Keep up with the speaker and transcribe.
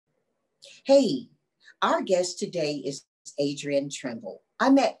Hey, our guest today is Adrienne Trimble.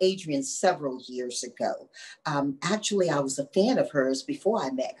 I met Adrienne several years ago. Actually, I was a fan of hers before I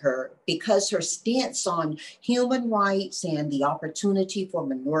met her because her stance on human rights and the opportunity for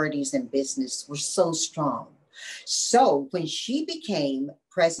minorities in business were so strong. So when she became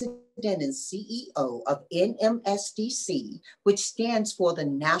president and CEO of NMSDC, which stands for the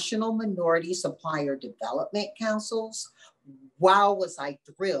National Minority Supplier Development Councils, wow, was I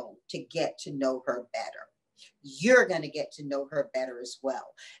thrilled to get to know her better. You're going to get to know her better as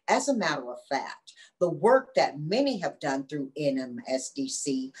well. As a matter of fact, the work that many have done through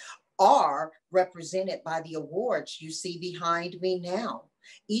NMSDC are represented by the awards you see behind me now.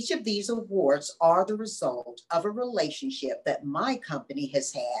 Each of these awards are the result of a relationship that my company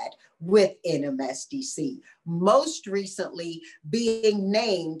has had with NMSDC, most recently being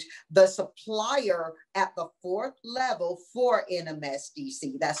named the supplier at the 4th level for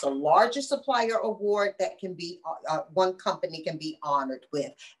NMSDC. That's the largest supplier award that can be one company can be honored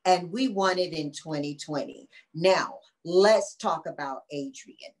with, and we won it in 2020. Now, let's talk about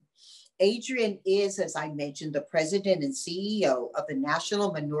Adrienne. Adrienne is, as I mentioned, the president and CEO of the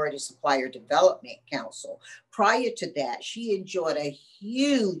National Minority Supplier Development Council. Prior to that, she enjoyed a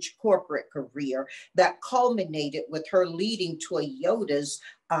huge corporate career that culminated with her leading Toyota's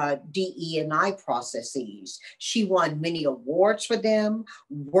DE&I processes. She won many awards for them,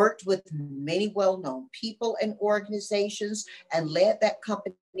 worked with many well-known people and organizations, and led that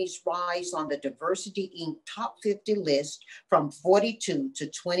company's rise on the Diversity Inc. Top 50 list from 42 to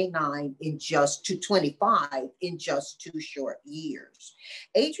 29 in just to 25 in just 2 short years.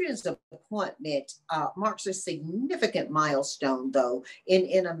 Adrienne's appointment marks a significant milestone, though, in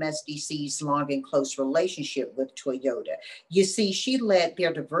NMSDC's long and close relationship with Toyota. You see, she led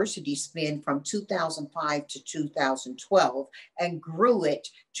their diversity spend from 2005 to 2012 and grew it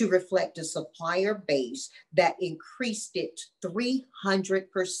to reflect a supplier base that increased it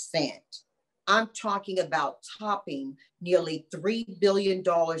 300%. I'm talking about topping nearly $3 billion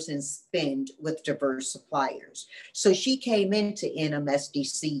in spend with diverse suppliers. So she came into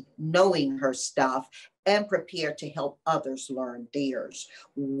NMSDC knowing her stuff and prepared to help others learn theirs.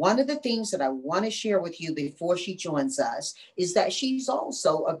 One of the things that I want to share with you before she joins us is that she's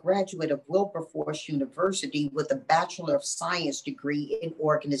also a graduate of Wilberforce University with a Bachelor of Science degree in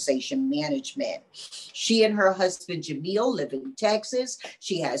Organization Management. She and her husband, Jamil, live in Texas.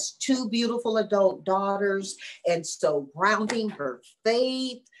 She has 2 beautiful adult daughters. And so grounding her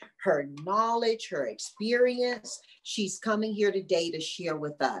faith, her knowledge, her experience, she's coming here today to share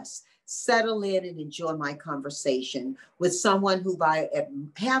with us. Settle in and enjoy my conversation with someone who I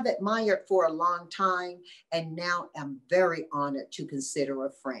have admired for a long time and now am very honored to consider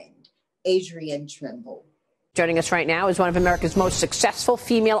a friend, Adrienne Trimble. Joining us right now is one of America's most successful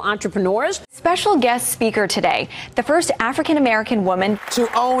female entrepreneurs. Special guest speaker today, the first African-American woman to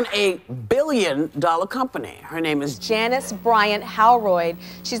own a billion-dollar company. Her name is Janice Bryant Howroyd.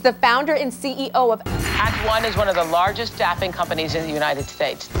 She's the founder and CEO of Act One is one of the largest staffing companies in the United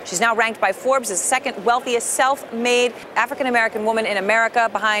States. She's now ranked by Forbes as second wealthiest self-made African-American woman in America,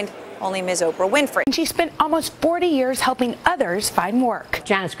 behind only Ms. Oprah Winfrey. She spent almost 40 years helping others find work.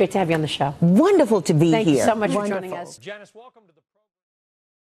 Janice, great to have you on the show. Wonderful to be here. Thank you so much Wonderful. for joining us. Janice, welcome to the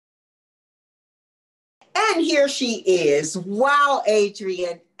program. And here she is. Wow,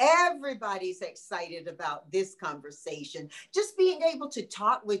 Adrienne. Everybody's excited about this conversation. Just being able to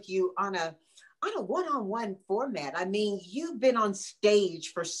talk with you on a one-on-one format. I mean, you've been on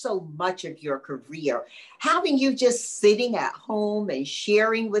stage for so much of your career. Having you just sitting at home and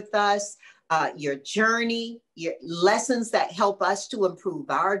sharing with us your journey, your lessons that help us to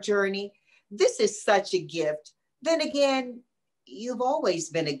improve our journey, this is such a gift. Then again, you've always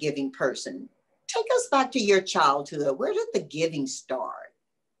been a giving person. Take us back to your childhood. Where did the giving start?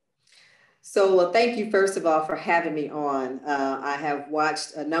 So, well, thank you, first of all, for having me on. I have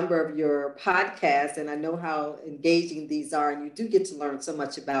watched a number of your podcasts, and I know how engaging these are, and you do get to learn so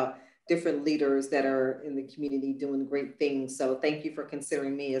much about different leaders that are in the community doing great things. So thank you for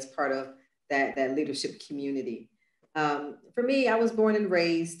considering me as part of that leadership community. For me, I was born and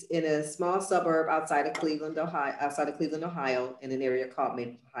raised in a small suburb outside of Cleveland, Ohio, in an area called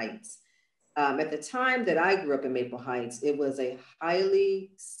Maple Heights. At the time that I grew up in Maple Heights, it was a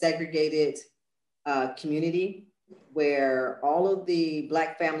highly segregated community where all of the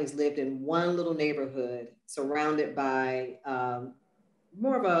Black families lived in one little neighborhood surrounded by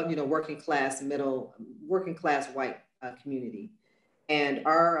more of a working class white community. And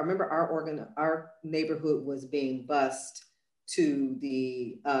I remember our neighborhood was being bused to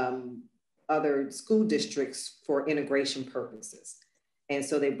the other school districts for integration purposes. And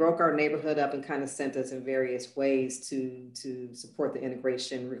so they broke our neighborhood up and kind of sent us in various ways to support the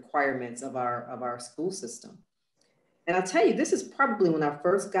integration requirements of our school system. And I'll tell you, this is probably when I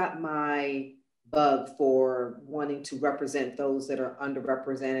first got my bug for wanting to represent those that are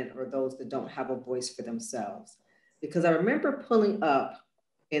underrepresented or those that don't have a voice for themselves. Because I remember pulling up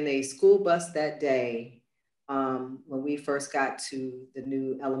in a school bus that day when we first got to the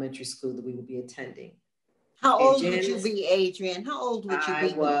new elementary school that we would be attending. How old would you be, Adrienne? How old would you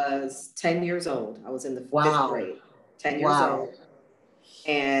be? I was 10 years old. I was in the Wow. 5th grade, 10 years old.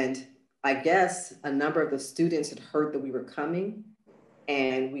 And I guess a number of the students had heard that we were coming,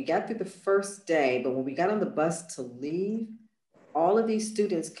 and we got through the first day, but when we got on the bus to leave, all of these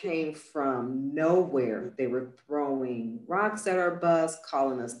students came from nowhere. They were throwing rocks at our bus,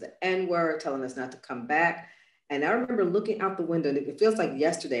 calling us the N-word, telling us not to come back. And I remember looking out the window, and it feels like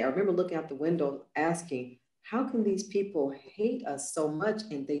yesterday, I remember looking out the window asking, how can these people hate us so much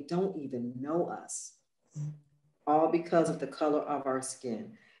and they don't even know us? All because of the color of our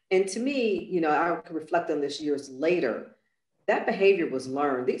skin. And to me, you know, I can reflect on this years later, that behavior was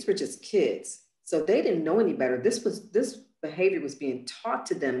learned. These were just kids. So they didn't know any better. This behavior was being taught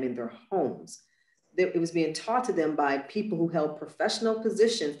to them in their homes. It was being taught to them by people who held professional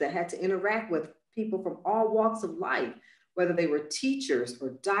positions that had to interact with people from all walks of life, whether they were teachers or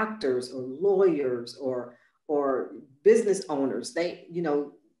doctors or lawyers or business owners. They, you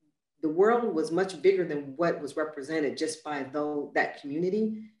know, the world was much bigger than what was represented just by that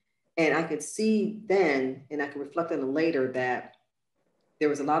community. And I could see then, and I could reflect on it later, that there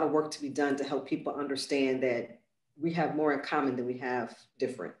was a lot of work to be done to help people understand that we have more in common than we have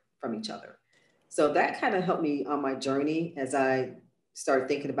different from each other. So that kind of helped me on my journey as I started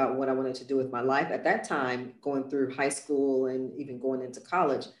thinking about what I wanted to do with my life. At that time, going through high school and even going into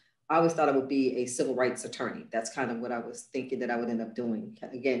college, I always thought I would be a civil rights attorney. That's kind of what I was thinking that I would end up doing.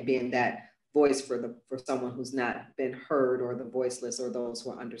 Again, being that voice for someone who's not been heard, or the voiceless, or those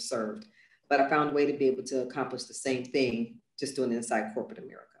who are underserved. But I found a way to be able to accomplish the same thing, just doing it inside corporate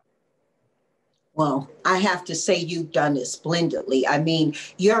America. Well, I have to say you've done it splendidly. I mean,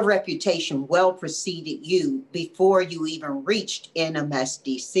 your reputation well preceded you before you even reached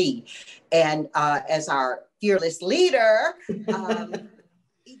NMSDC. And as our fearless leader,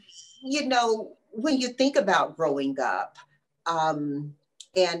 you know, when you think about growing up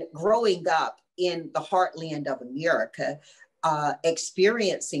and growing up in the heartland of America,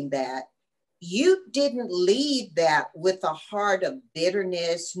 experiencing that, you didn't leave that with a heart of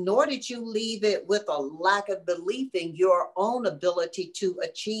bitterness, nor did you leave it with a lack of belief in your own ability to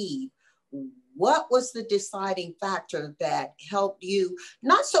achieve. What was the deciding factor that helped you,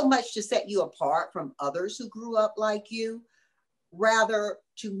 not so much to set you apart from others who grew up like you, rather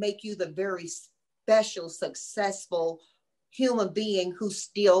to make you the very special, successful human being who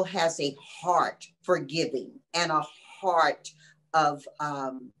still has a heart for giving and a heart of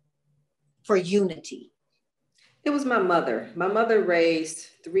for unity? It was my mother. My mother raised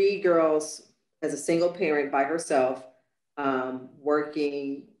 3 girls as a single parent by herself,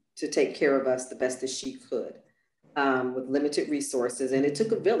 working to take care of us the best as she could, with limited resources. And it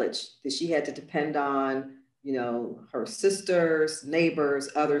took a village that she had to depend on, you know, her sisters, neighbors,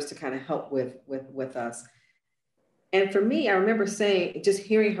 others to kind of help with us. And for me, I remember saying, just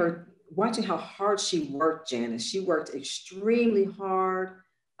hearing her, watching how hard she worked, Janice. She worked extremely hard.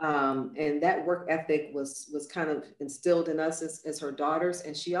 And that work ethic was kind of instilled in us as her daughters.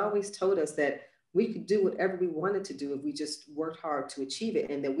 And she always told us that we could do whatever we wanted to do if we just worked hard to achieve it,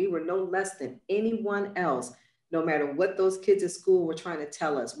 and that we were no less than anyone else, no matter what those kids at school were trying to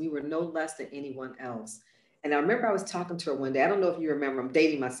tell us. We were no less than anyone else. And I remember I was talking to her one day. I don't know if you remember, I'm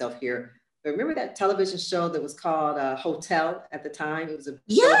dating myself here, but remember that television show that was called Hotel at the time? It was a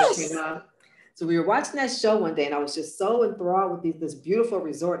show that came out. So we were watching that show one day, and I was just so enthralled with this beautiful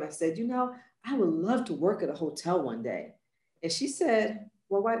resort. And I said, you know, I would love to work at a hotel one day. And she said,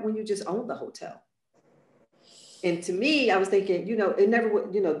 well, why wouldn't you just own the hotel? And to me, I was thinking, you know, it never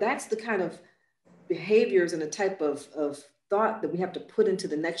would, you know, that's the kind of behaviors and the type of thought that we have to put into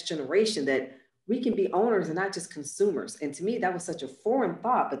the next generation, that we can be owners and not just consumers. And to me, that was such a foreign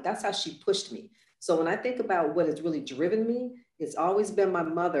thought, but that's how she pushed me. So when I think about what has really driven me, it's always been my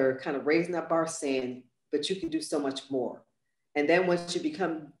mother kind of raising that bar, saying, but you can do so much more. And then once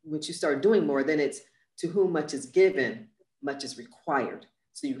you start doing more, then it's to whom much is given, much is required.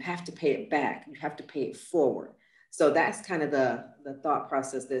 So you have to pay it back. You have to pay it forward. So that's kind of the thought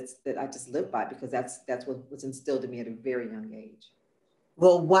process that I just live by, because that's what was instilled in me at a very young age.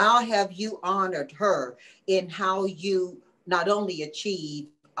 Well, wow, have you honored her in how you not only achieve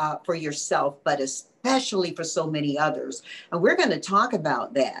for yourself, but especially for so many others. And we're going to talk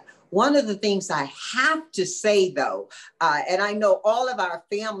about that. One of the things I have to say, though, and I know all of our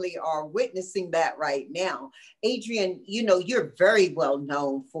family are witnessing that right now, Adrienne, you know, you're very well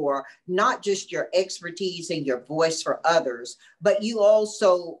known for not just your expertise and your voice for others, but you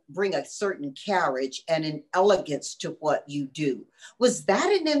also bring a certain carriage and an elegance to what you do. Was that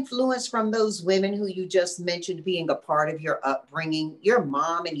an influence from those women who you just mentioned being a part of your upbringing, your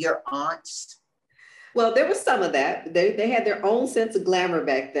mom and your aunts? Well, there was some of that. They had their own sense of glamour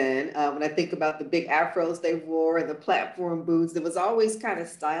back then. When I think about the big afros they wore and the platform boots, it was always kind of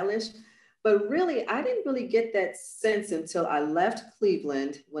stylish. But really, I didn't really get that sense until I left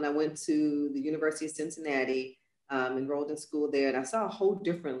Cleveland when I went to the University of Cincinnati, enrolled in school there. And I saw a whole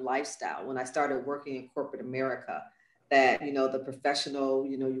different lifestyle when I started working in corporate America. That, you know, the professional,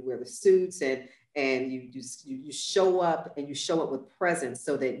 you know, you wear the suits and you show up, and you show up with presence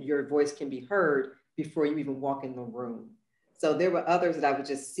so that your voice can be heard before you even walk in the room. So there were others that I would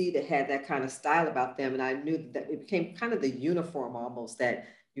just see that had that kind of style about them. And I knew that it became kind of the uniform almost, that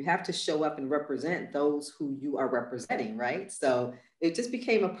you have to show up and represent those who you are representing, right? So it just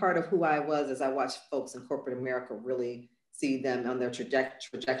became a part of who I was as I watched folks in corporate America really see them on their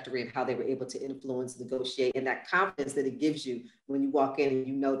trajectory and how they were able to influence, negotiate, and that confidence that it gives you when you walk in and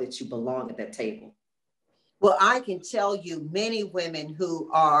you know that you belong at that table. Well, I can tell you many women who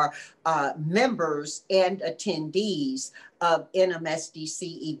are members and attendees of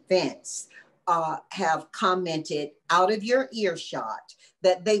NMSDC events have commented out of your earshot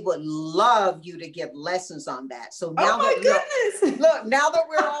that they would love you to give lessons on that. So now now that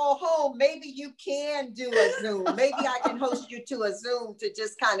we're all home, maybe you can do a Zoom. Maybe I can host you to a Zoom to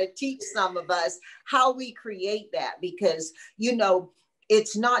just kind of teach some of us how we create that, because, you know,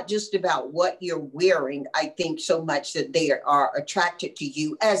 it's not just about what you're wearing. I think so much that they are attracted to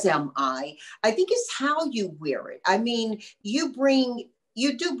you, as am I. I think it's how you wear it. I mean, you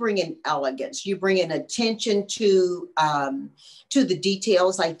do bring an elegance. You bring an attention to the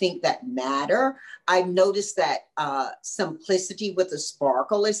details, I think, that matter. I've noticed that simplicity with a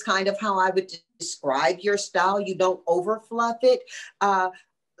sparkle is kind of how I would describe your style. You don't overfluff it.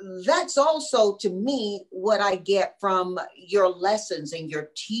 That's also, to me, what I get from your lessons and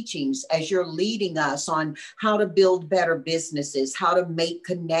your teachings as you're leading us on how to build better businesses, how to make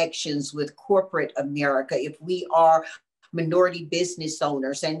connections with corporate America if we are minority business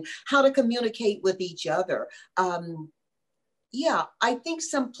owners, and how to communicate with each other. Yeah, I think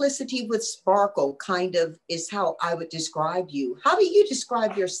simplicity with sparkle kind of is how I would describe you. How do you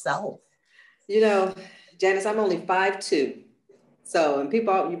describe yourself? You know, Janice, I'm only 5'2". So, and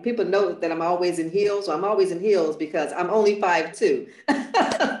people know that I'm always in heels. So I'm always in heels because I'm only 5'2".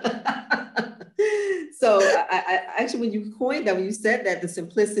 So I actually, when you coined that, when you said that, the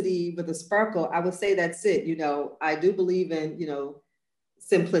simplicity with the sparkle, I would say that's it. You know, I do believe in, you know,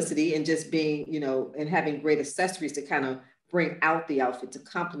 simplicity and just being, you know, and having great accessories to kind of bring out the outfit, to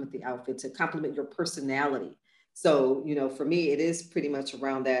complement the outfit, to complement your personality. So, you know, for me, it is pretty much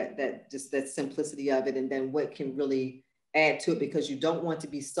around that simplicity of it, and then what can really add to it, because you don't want to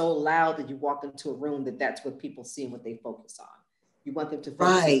be so loud that you walk into a room that's what people see and what they focus on. You want them to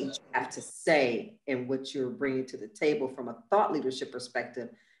focus on what you have to say and what you're bringing to the table from a thought leadership perspective,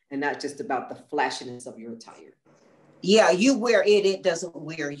 and not just about the flashiness of your attire. Yeah, you wear it, it doesn't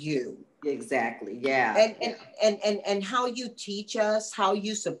wear you. Exactly. Yeah. And how you teach us, how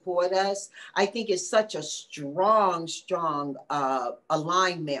you support us, I think is such a strong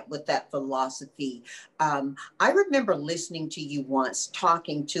alignment with that philosophy. I remember listening to you once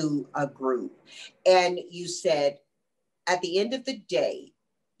talking to a group, and you said, at the end of the day,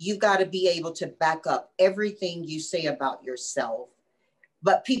 you got to be able to back up everything you say about yourself,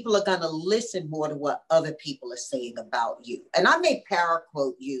 but people are going to listen more to what other people are saying about you. And I may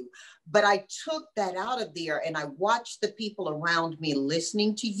paraquote you, but I took that out of there and I watched the people around me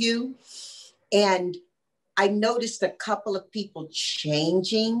listening to you. And I noticed a couple of people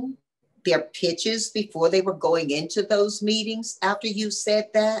changing their pitches before they were going into those meetings after you said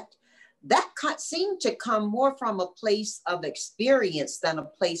that. That seemed to come more from a place of experience than a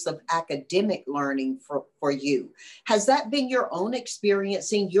place of academic learning for you. Has that been your own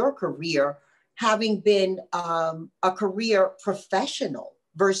experience in your career, having been a career professional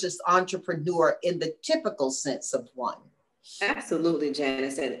versus entrepreneur in the typical sense of one? Absolutely,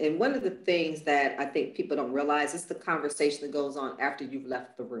 Janice. And one of the things that I think people don't realize is the conversation that goes on after you've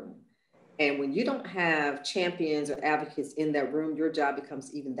left the room. And when you don't have champions or advocates in that room, your job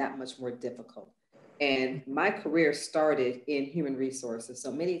becomes even that much more difficult. And my career started in human resources.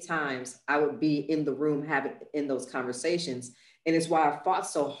 So many times I would be in the room having in those conversations, And it's why I fought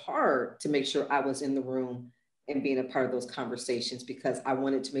so hard to make sure I was in the room and being a part of those conversations, because I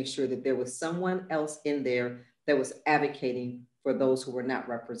wanted to make sure that there was someone else in there that was advocating for those who were not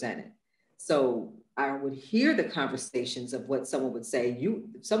represented. So I would hear the conversations of what someone would say.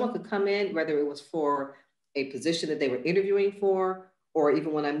 Someone could come in, whether it was for a position that they were interviewing for, or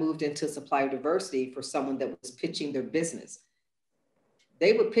even when I moved into supplier diversity for someone that was pitching their business.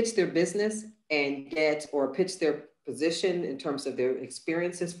 They would pitch their business and pitch their position in terms of their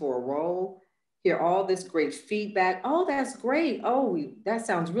experiences for a role, hear all this great feedback. Oh, that's great. Oh, that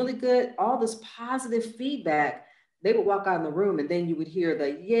sounds really good. All this positive feedback. They would walk out in the room and then you would hear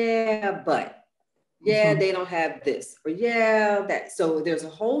the, yeah, but, yeah, they don't have this, or yeah, that. So there's a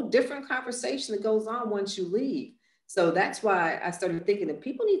whole different conversation that goes on once you leave. So that's why I started thinking that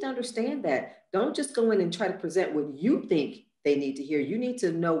people need to understand that. Don't just go in and try to present what you think they need to hear. You need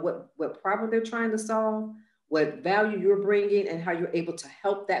to know what problem they're trying to solve, what value you're bringing, and how you're able to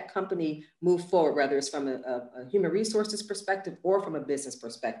help that company move forward, whether it's from a human resources perspective or from a business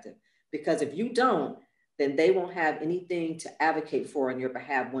perspective. Because if you don't, then they won't have anything to advocate for on your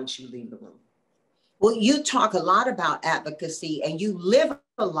behalf once you leave the room. Well, you talk a lot about advocacy and you live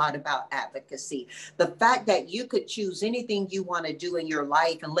a lot about advocacy. The fact that you could choose anything you want to do in your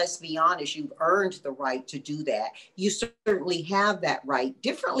life, and let's be honest, you've earned the right to do that. You certainly have that right,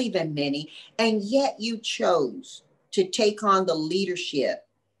 differently than many, and yet you chose to take on the leadership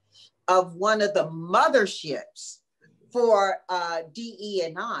of one of the motherships for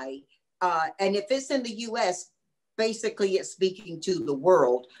DE&I. And if it's in the US, basically it's speaking to the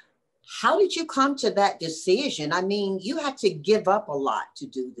world. How did you come to that decision? I mean, you had to give up a lot to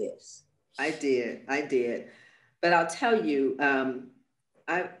do this. I did. But I'll tell you,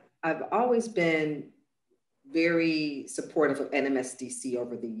 I've always been very supportive of NMSDC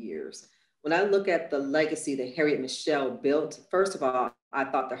over the years. When I look at the legacy that Harriet Michelle built, first of all, I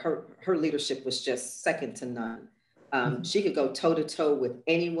thought that her leadership was just second to none. She could go toe to toe with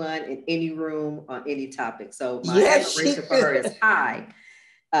anyone in any room on any topic. So my admiration for her is high.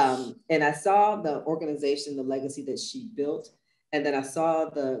 And I saw the organization, the legacy that she built. And then I saw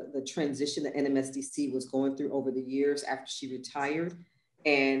the transition that NMSDC was going through over the years after she retired.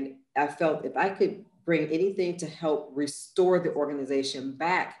 And I felt if I could bring anything to help restore the organization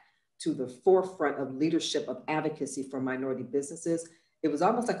back to the forefront of leadership of advocacy for minority businesses, it was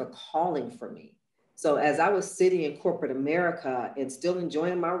almost like a calling for me. So as I was sitting in corporate America and still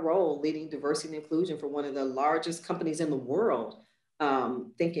enjoying my role leading diversity and inclusion for one of the largest companies in the world,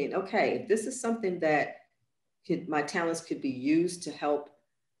 thinking, okay, if this is something that my talents could be used to help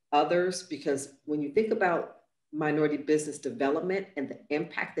others, because when you think about minority business development and the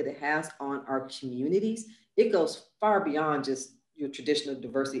impact that it has on our communities, it goes far beyond just your traditional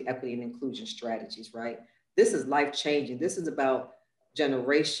diversity, equity, and inclusion strategies, right? This is life-changing. This is about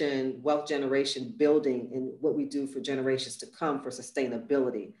wealth generation, building, and what we do for generations to come for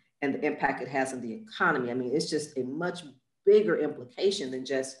sustainability and the impact it has on the economy. I mean, it's just a much bigger implication than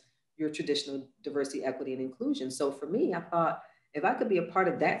just your traditional diversity, equity, and inclusion. So for me, I thought if I could be a part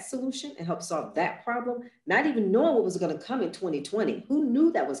of that solution and help solve that problem, not even knowing what was going to come in 2020, who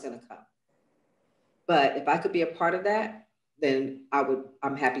knew that was going to come? But if I could be a part of that, then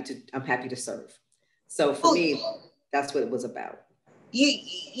I'm happy to serve. So for me, that's what it was about.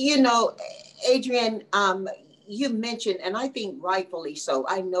 You know, Adrienne, you mentioned, and I think rightfully so,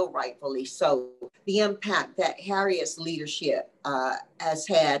 I know rightfully so, the impact that Harriet's leadership has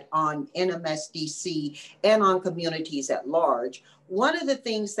had on NMSDC and on communities at large. One of the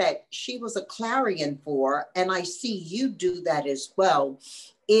things that she was a clarion for, and I see you do that as well,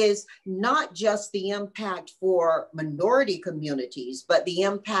 is not just the impact for minority communities, but the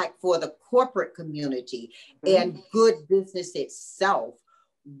impact for the corporate community and good business itself.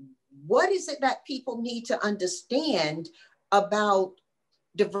 What is it that people need to understand about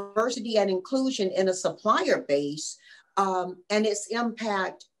diversity and inclusion in a supplier base and its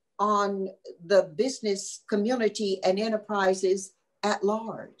impact on the business community and enterprises at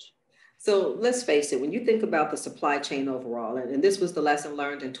large? So let's face it, when you think about the supply chain overall, and this was the lesson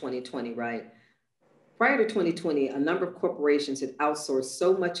learned in 2020, right? Prior to 2020, a number of corporations had outsourced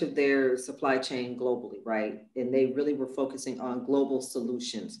so much of their supply chain globally, right? And they really were focusing on global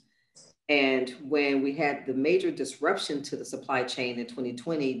solutions. And when we had the major disruption to the supply chain in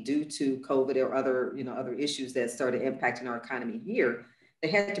 2020 due to COVID or other issues that started impacting our economy here, they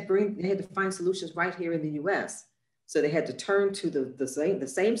had to find solutions right here in the US. So they had to turn to the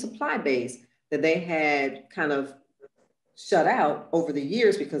same supply base that they had kind of shut out over the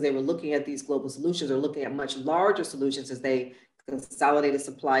years because they were looking at these global solutions or looking at much larger solutions as they consolidated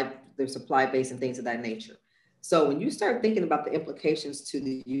their supply base and things of that nature. So when you start thinking about the implications to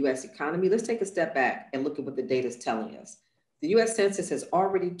the US economy, let's take a step back and look at what the data is telling us. The US Census has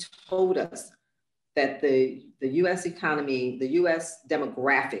already told us that the US economy, the US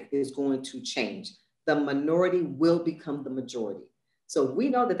demographic is going to change. The minority will become the majority. So we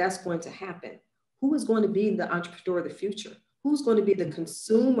know that that's going to happen. Who is going to be the entrepreneur of the future? Who's going to be the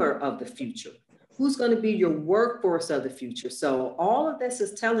consumer of the future? Who's going to be your workforce of the future? So all of this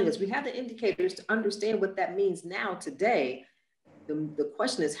is telling us we have the indicators to understand what that means now today. The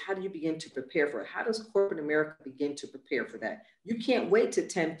question is, how do you begin to prepare for it? How does corporate America begin to prepare for that? You can't wait to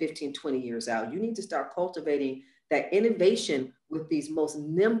 10, 15, 20 years out. You need to start cultivating that innovation with these most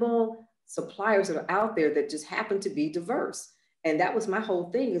nimble suppliers that are out there that just happen to be diverse. And that was my whole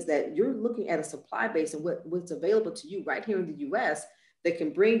thing, is that you're looking at a supply base and what's available to you right here in the US that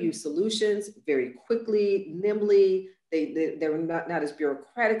can bring you solutions very quickly, nimbly. They're not as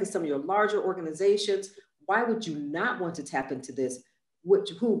bureaucratic as some of your larger organizations. Why would you not want to tap into this,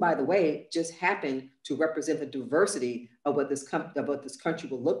 who, by the way, just happen to represent the diversity of what this country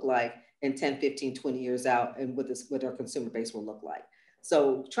will look like in 10, 15, 20 years out, and what our consumer base will look like.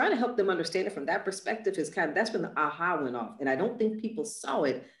 So trying to help them understand it from that perspective is that's when the aha went off. And I don't think people saw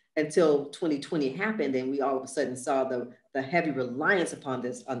it until 2020 happened, and we all of a sudden saw the heavy reliance upon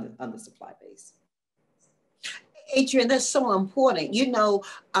this on the supply base. Adrienne, that's so important. You know,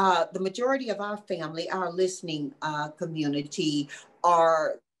 the majority of our family, our listening community,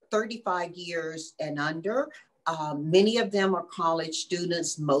 are 35 years and under. Many of them are college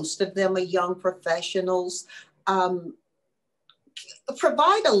students. Most of them are young professionals.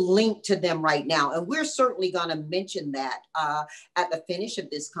 Provide a link to them right now. And we're certainly going to mention that at the finish of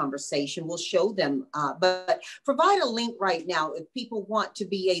this conversation. We'll show them, but provide a link right now if people want to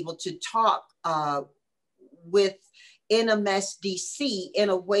be able to talk with NMSDC in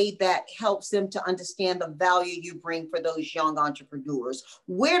a way that helps them to understand the value you bring for those young entrepreneurs.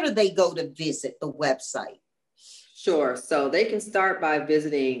 Where do they go to visit the website? Sure. So they can start by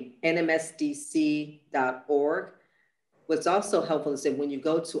visiting nmsdc.org. What's also helpful is that when you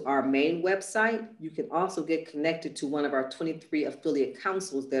go to our main website, you can also get connected to one of our 23 affiliate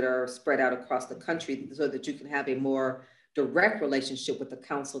councils that are spread out across the country, so that you can have a more direct relationship with the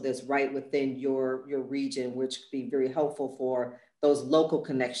council that's right within your region, which could be very helpful for those local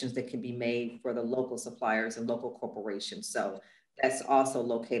connections that can be made for the local suppliers and local corporations. So that's also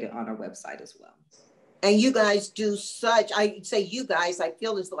located on our website as well. And you guys do such, I say you guys, I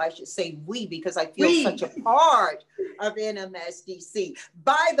feel as though I should say we, because I feel such a part of NMSDC.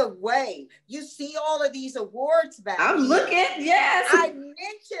 By the way, you see all of these awards back. I'm looking, yes. I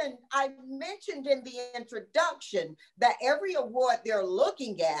mentioned in the introduction that every award they're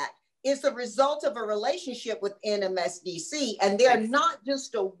looking at is the result of a relationship with NMSDC. And they're not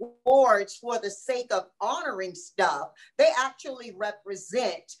just awards for the sake of honoring stuff. They actually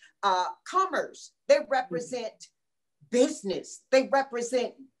represent commerce. They represent business. They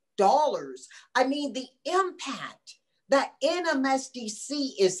represent dollars. I mean, the impact that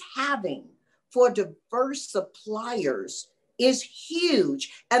NMSDC is having for diverse suppliers is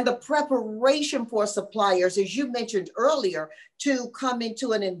huge. And the preparation for suppliers, as you mentioned earlier, to come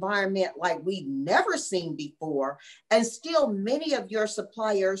into an environment like we've never seen before. And still many of your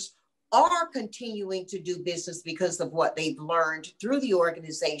suppliers are continuing to do business because of what they've learned through the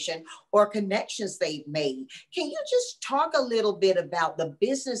organization or connections they've made. Can you just talk a little bit about the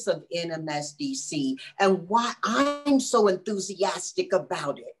business of NMSDC and why I'm so enthusiastic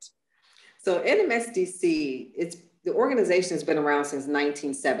about it? So NMSDC, the organization has been around since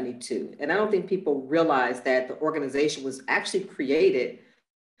 1972. And I don't think people realize that the organization was actually created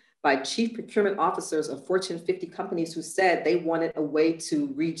by chief procurement officers of Fortune 50 companies who said they wanted a way to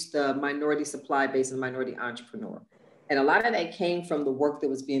reach the minority supply base and minority entrepreneur. And a lot of that came from the work that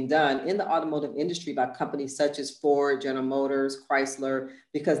was being done in the automotive industry by companies such as Ford, General Motors, Chrysler,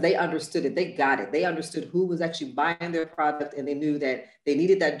 because they understood it, they got it. They understood who was actually buying their product, and they knew that they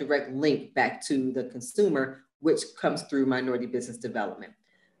needed that direct link back to the consumer, which comes through minority business development.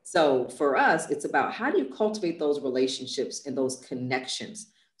 So for us, it's about how do you cultivate those relationships and those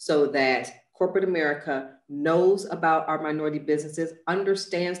connections so that corporate America knows about our minority businesses,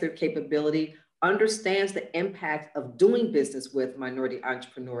 understands their capability, understands the impact of doing business with minority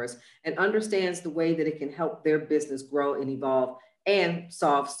entrepreneurs, and understands the way that it can help their business grow and evolve and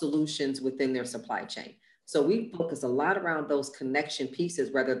solve solutions within their supply chain. So we focus a lot around those connection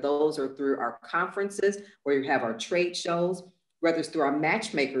pieces, whether those are through our conferences, where you have our trade shows, whether it's through our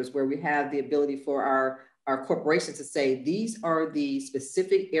matchmakers, where we have the ability for our corporations to say, these are the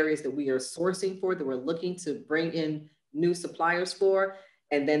specific areas that we are sourcing for, that we're looking to bring in new suppliers for.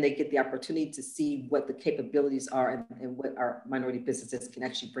 and then they get the opportunity to see what the capabilities are and what our minority businesses can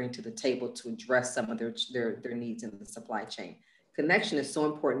actually bring to the table to address some of their needs in the supply chain. Connection is so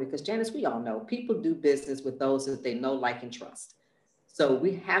important because, Janice, we all know people do business with those that they know, like, and trust. So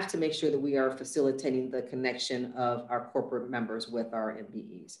we have to make sure that we are facilitating the connection of our corporate members with our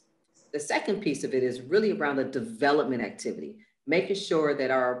MBEs. The second piece of it is really around the development activity, making sure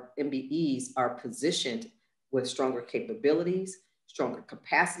that our MBEs are positioned with stronger capabilities, stronger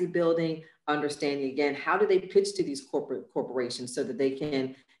capacity building, understanding, again, how do they pitch to these corporations so that they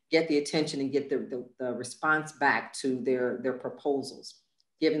can get the attention and get the response back to their proposals,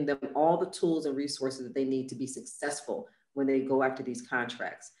 giving them all the tools and resources that they need to be successful when they go after these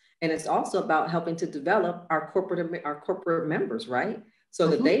contracts. And it's also about helping to develop our corporate members, right? So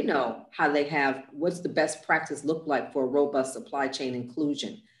that they know how they have, what's the best practice look like for a robust supply chain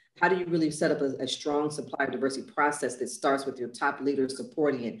inclusion? How do you really set up a strong supplier diversity process that starts with your top leaders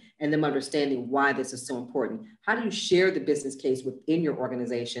supporting it and them understanding why this is so important? How do you share the business case within your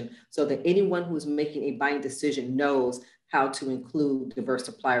organization so that anyone who is making a buying decision knows how to include diverse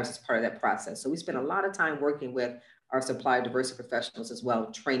suppliers as part of that process? So we spend a lot of time working with our supplier diversity professionals as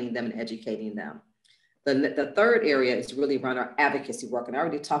well, training them and educating them. The third area is really around our advocacy work, and I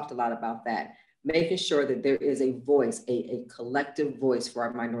already talked a lot about that. Making sure that there is a voice, a collective voice for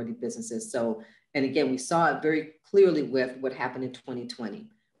our minority businesses. So, and again, we saw it very clearly with what happened in 2020.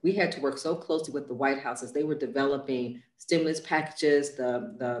 We had to work so closely with the White House as they were developing stimulus packages,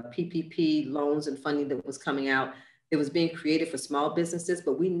 the PPP loans and funding that was coming out. It was being created for small businesses,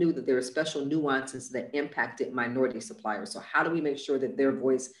 but we knew that there were special nuances that impacted minority suppliers. So how do we make sure that their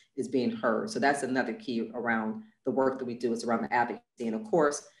voice is being heard? So that's another key around the work that we do, is around the advocacy. And of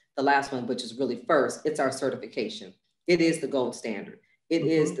course, the last one, which is really first, it's our certification. It is the gold standard. It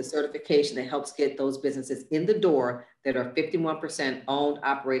is the certification that helps get those businesses in the door that are 51% owned,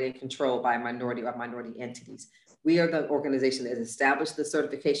 operated, and controlled by minority or minority entities. We are the organization that has established the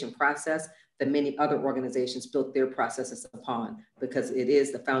certification process that many other organizations built their processes upon, because it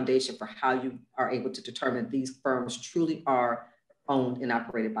is the foundation for how you are able to determine these firms truly are owned and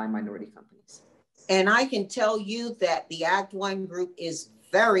operated by minority companies. And I can tell you that the Act One group is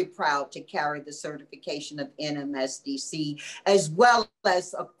very proud to carry the certification of NMSDC, as well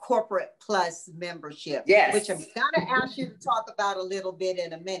as a corporate plus membership, which I'm going to ask you to talk about a little bit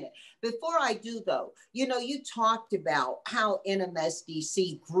in a minute. Before I do, though, you talked about how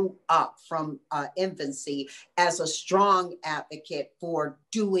NMSDC grew up from infancy as a strong advocate for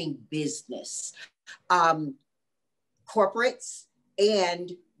doing business, corporates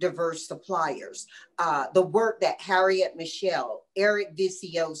and diverse suppliers, the work that Harriet Michelle, Eric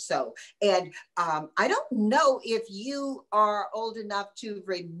Vicioso, and I don't know if you are old enough to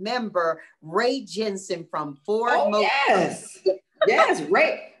remember Ray Jensen from Ford Motors. Yes,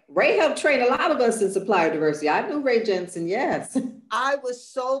 Ray helped train a lot of us in supplier diversity. I knew Ray Jensen, yes. I was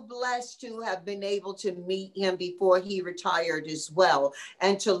so blessed to have been able to meet him before he retired as well,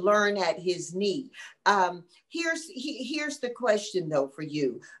 and to learn at his knee. Here's the question though for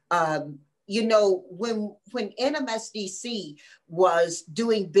you. When NMSDC was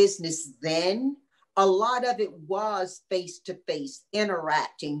doing business then, a lot of it was face-to-face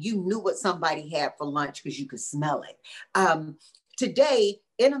interacting. You knew what somebody had for lunch because you could smell it. Today,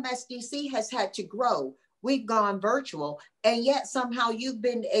 NMSDC has had to grow. We've gone virtual, and yet somehow you've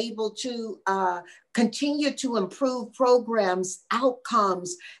been able to continue to improve programs,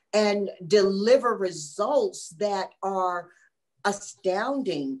 outcomes, and deliver results that are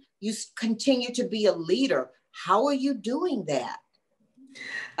astounding. You continue to be a leader. How are you doing that?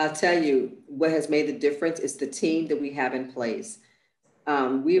 I'll tell you, what has made the difference is the team that we have in place.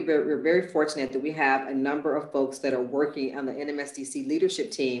 We're very fortunate that we have a number of folks that are working on the NMSDC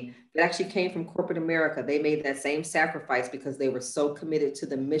leadership team that actually came from corporate America. They made that same sacrifice because they were so committed to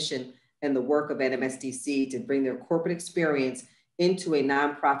the mission and the work of NMSDC to bring their corporate experience into a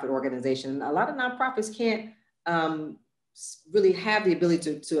nonprofit organization. And a lot of nonprofits can't really have the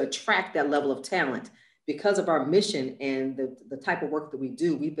ability to attract that level of talent. Because of our mission and the type of work that we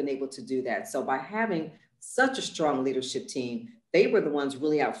do, we've been able to do that. So by having such a strong leadership team, they were the ones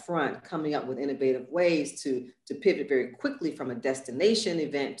really out front coming up with innovative ways to pivot very quickly from a destination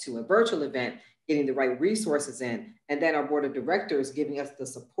event to a virtual event, getting the right resources in. And then our board of directors giving us the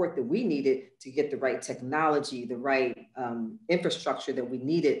support that we needed to get the right technology, the right infrastructure that we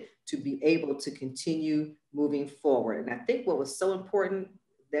needed to be able to continue moving forward. And I think what was so important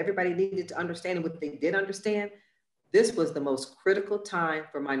that everybody needed to understand, and what they did understand, this was the most critical time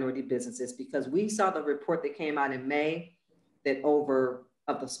for minority businesses, because we saw the report that came out in May that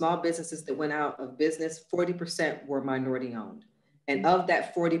of the small businesses that went out of business, 40% were minority owned. And of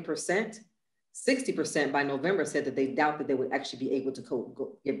that 40%, 60% by November said that they doubt that they would actually be able to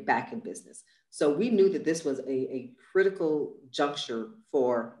go get back in business. So we knew that this was a critical juncture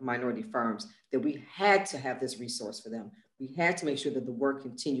for minority firms, that we had to have this resource for them. We had to make sure that the work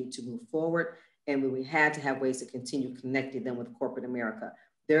continued to move forward, and we had to have ways to continue connecting them with corporate America.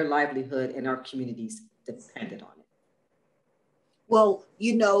 Their livelihood and our communities depended on it. Well,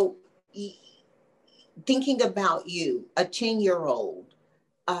 you know, thinking about you, a 10-year-old,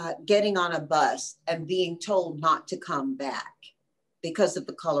 getting on a bus and being told not to come back because of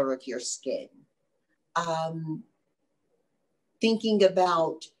the color of your skin. Thinking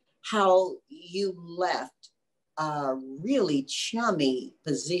about how you left a really chummy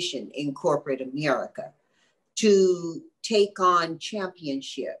position in corporate America to take on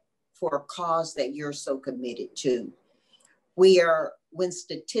championship for a cause that you're so committed to. When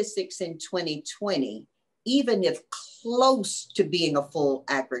statistics in 2020, even if close to being a full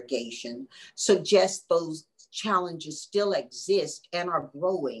aggregation, suggest those challenges still exist and are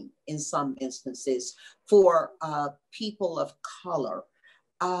growing in some instances for people of color.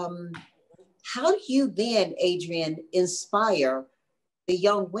 How do you then, Adrienne, inspire the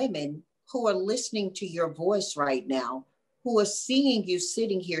young women who are listening to your voice right now, who are seeing you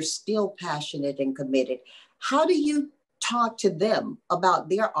sitting here still passionate and committed? How do you talk to them about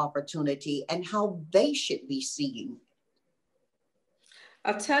their opportunity and how they should be seeing?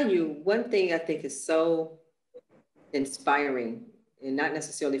 I'll tell you, one thing I think is so inspiring, and not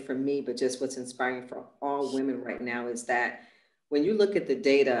necessarily for me, but just what's inspiring for all women right now, is that when you look at the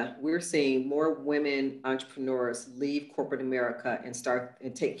data, we're seeing more women entrepreneurs leave corporate America and start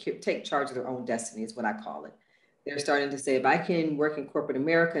and take charge of their own destiny, is what I call it. They're starting to say, if I can work in corporate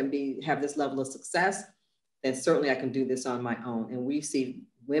America and have this level of success, then certainly I can do this on my own. And we see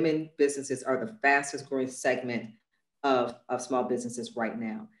women businesses are the fastest growing segment of small businesses right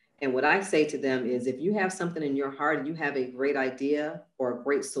now. And what I say to them is, if you have something in your heart and you have a great idea or a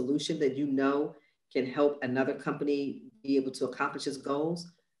great solution that you know can help another company be able to accomplish its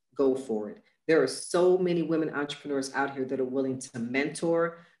goals, go for it. There are so many women entrepreneurs out here that are willing to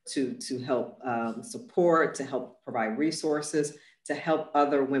mentor, to help support, to help provide resources, to help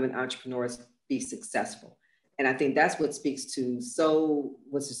other women entrepreneurs be successful. And I think that's what speaks to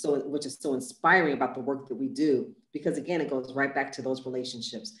which is so inspiring about the work that we do, because again, it goes right back to those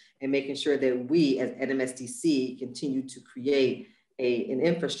relationships and making sure that we as NMSDC continue to create an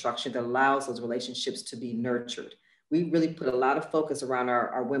infrastructure that allows those relationships to be nurtured. We really put a lot of focus around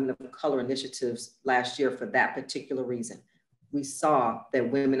our Women of Color initiatives last year for that particular reason. We saw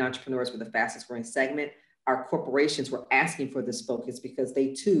that women entrepreneurs were the fastest growing segment. Our corporations were asking for this focus because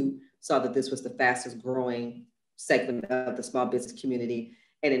they too saw that this was the fastest growing segment of the small business community.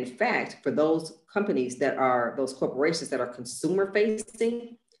 And in fact, for those corporations that are consumer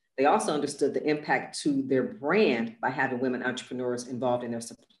facing, they also understood the impact to their brand by having women entrepreneurs involved in their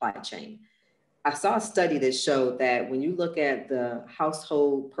supply chain. I saw a study that showed that when you look at the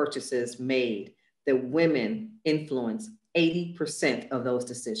household purchases made, that women influence 80% of those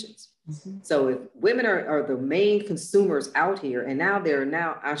decisions. Mm-hmm. So if women are the main consumers out here, and now they're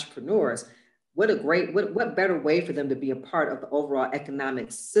entrepreneurs, what better way for them to be a part of the overall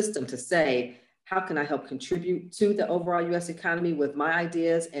economic system to say, how can I help contribute to the overall US economy with my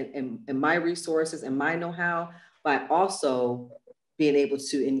ideas and my resources and my know-how, by also being able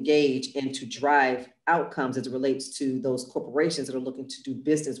to engage and to drive outcomes as it relates to those corporations that are looking to do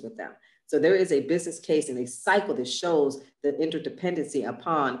business with them. So there is a business case and a cycle that shows the interdependency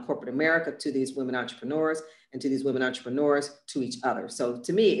upon corporate America to these women entrepreneurs, and to these women entrepreneurs to each other. So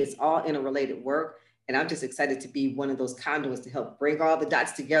to me, it's all interrelated work. And I'm just excited to be one of those conduits to help bring all the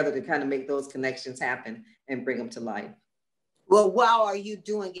dots together to kind of make those connections happen and bring them to life. Well, wow, are you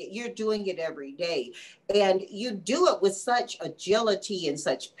doing it? You're doing it every day. And you do it with such agility and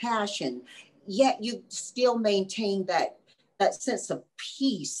such passion, yet you still maintain that sense of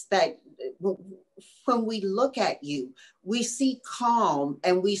peace that when we look at you, we see calm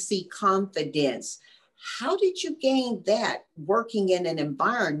and we see confidence. How did you gain that working in an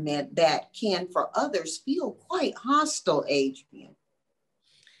environment that can, for others, feel quite hostile, Adrienne?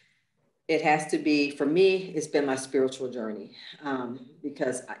 It has to be, for me, it's been my spiritual journey,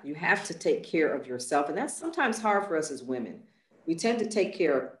 because you have to take care of yourself. And that's sometimes hard for us as women. We tend to take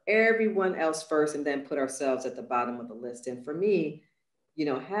care of everyone else first and then put ourselves at the bottom of the list. And for me,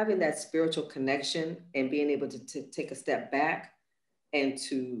 having that spiritual connection and being able to take a step back and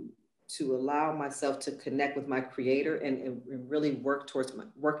to allow myself to connect with my creator and really work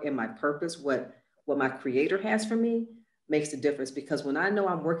in my purpose, what my creator has for me, makes a difference. Because when I know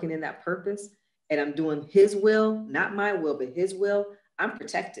I'm working in that purpose and I'm doing his will, not my will, but his will, I'm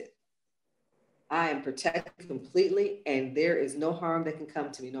protected. I am protected completely, and there is no harm that can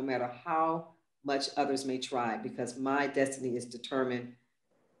come to me, no matter how much others may try, because my destiny is determined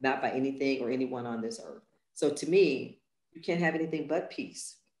not by anything or anyone on this earth. So to me, you can't have anything but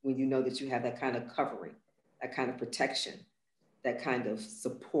peace when you know that you have that kind of covering, that kind of protection, that kind of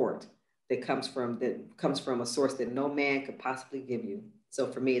support that comes from a source that no man could possibly give you. So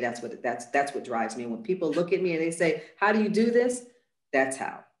for me, that's what drives me. When people look at me and they say, "How do you do this?" That's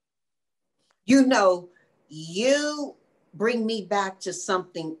how. You know, you bring me back to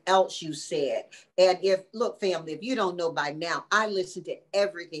something else you said. And look, family, if you don't know by now, I listen to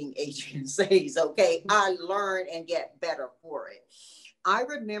everything Adrienne says, okay? I learn and get better for it. I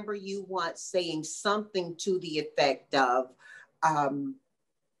remember you once saying something to the effect of,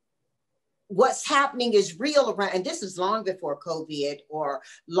 what's happening is real around, and this is long before COVID or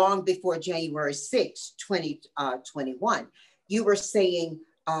long before January 6, 2021. You were saying,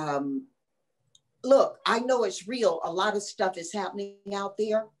 look, I know it's real. A lot of stuff is happening out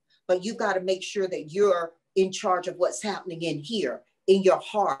there, but you got to make sure that you're in charge of what's happening in here, in your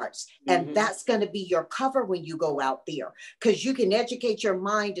hearts. Mm-hmm. And that's going to be your cover when you go out there, because you can educate your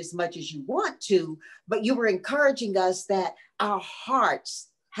mind as much as you want to, but you were encouraging us that our hearts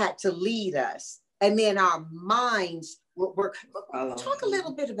had to lead us, and then our minds were. Talk a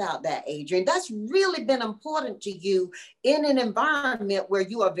little bit about that, Adrienne. That's really been important to you in an environment where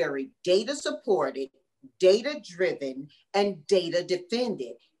you are very data supported, data driven, and data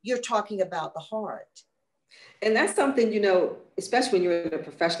defended. You're talking about the heart. And that's something, you know, especially when you're in a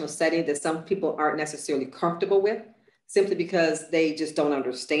professional setting, that some people aren't necessarily comfortable with, simply because they just don't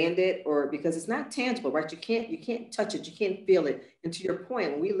understand it, or because it's not tangible, right? You can't touch it, you can't feel it. And to your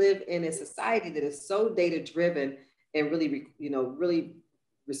point, when we live in a society that is so data driven and really, you know, really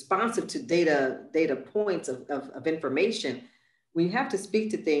responsive to data points of information, we have to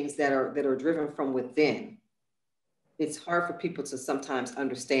speak to things that are driven from within. It's hard for people to sometimes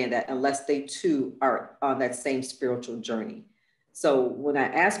understand that unless they too are on that same spiritual journey. So when I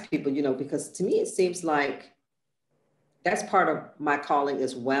ask people, you know, because to me, it seems like that's part of my calling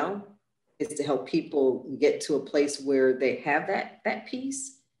as well, is to help people get to a place where they have that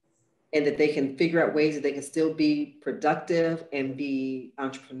peace, and that they can figure out ways that they can still be productive and be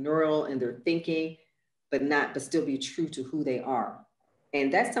entrepreneurial in their thinking, but still be true to who they are.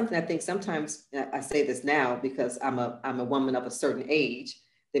 And that's something I think sometimes, I say this now because I'm a woman of a certain age,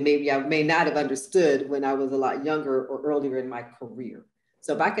 that maybe I may not have understood when I was a lot younger or earlier in my career.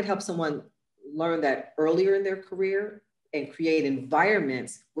 So if I could help someone learn that earlier in their career and create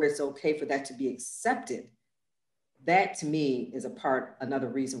environments where it's okay for that to be accepted, that to me is another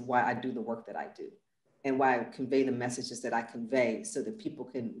reason why I do the work that I do, and why I convey the messages that I convey, so that people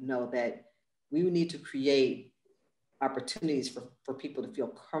can know that we need to create opportunities for people to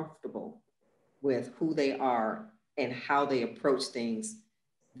feel comfortable with who they are and how they approach things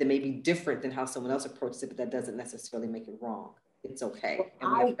that may be different than how someone else approaches it, but that doesn't necessarily make it wrong. It's okay.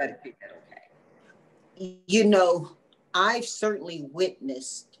 And we have to keep that okay. You know, I've certainly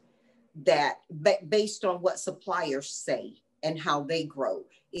witnessed that based on what suppliers say and how they grow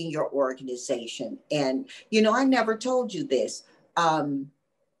in your organization. And, you know, I never told you this.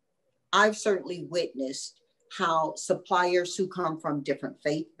 I've certainly witnessed how suppliers who come from different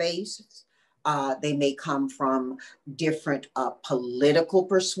faith bases, they may come from different political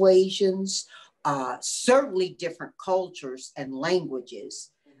persuasions, certainly different cultures and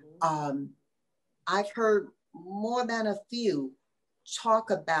languages. I've heard more than a few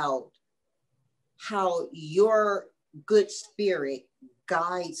talk about how your good spirit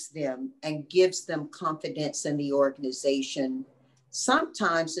guides them and gives them confidence in the organization,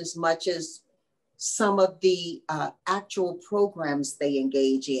 sometimes as much as some of the actual programs they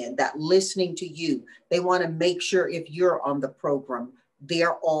engage in, that listening to you, they want to make sure if you're on the program,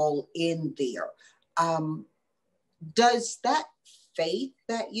 they're all in there. Does that faith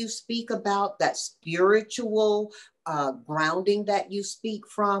that you speak about, that spiritual grounding that you speak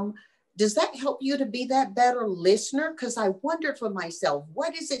from, does that help you to be that better listener? Because I wondered for myself,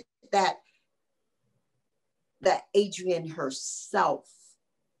 what is it that Adrienne herself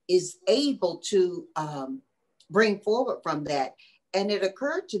is able to bring forward from that? And it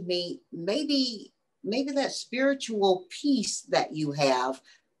occurred to me, maybe that spiritual peace that you have,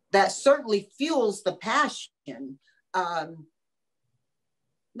 that certainly fuels the passion.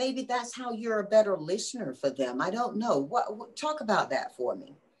 Maybe that's how you're a better listener for them. I don't know. Talk about that for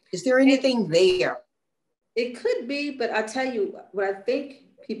me. Is there anything there? It could be, but I tell you, what I think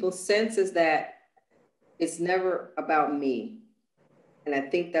people sense is that it's never about me. And I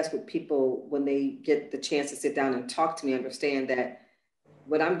think that's what people, when they get the chance to sit down and talk to me, understand that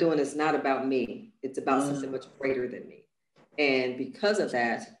what I'm doing is not about me. It's about something much greater than me. And because of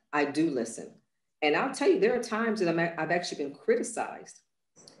that, I do listen. And I'll tell you, there are times that I've actually been criticized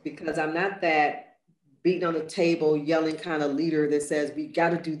because I'm not that beating on the table, yelling kind of leader that says, we got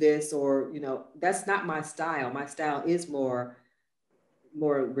to do this, or, you know, that's not my style. My style is more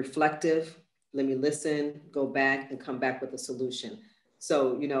reflective. Let me listen, go back and come back with a solution.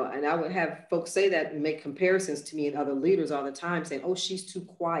 So, you know, and I would have folks say that and make comparisons to me and other leaders all the time saying, oh, she's too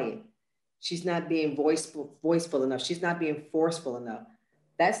quiet. She's not being voiceful enough. She's not being forceful enough.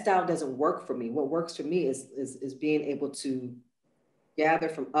 That style doesn't work for me. What works for me is being able to gather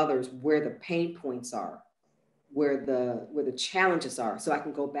from others where the pain points are, where the challenges are, so I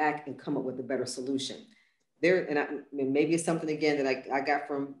can go back and come up with a better solution. Maybe it's something again that I got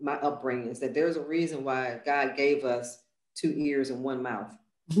from my upbringing, is that there's a reason why God gave us 2 ears and 1 mouth.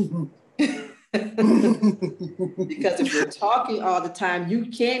 Because if you're talking all the time, you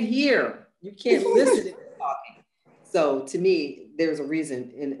can't hear, you can't listen if you're talking. So to me, there's a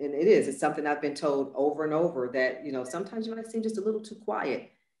reason, and it's something I've been told over and over, that, you know, sometimes you might seem just a little too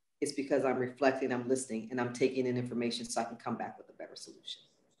quiet. It's because I'm reflecting, I'm listening, and I'm taking in information so I can come back with a better solution.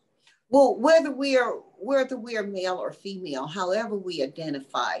 Well, whether we are male or female, however we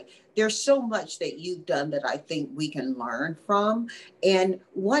identify, there's so much that you've done that I think we can learn from. And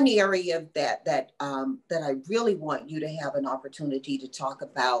one area that I really want you to have an opportunity to talk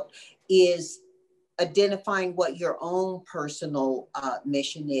about is identifying what your own personal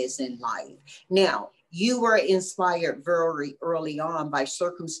mission is in life. Now, you were inspired very early on by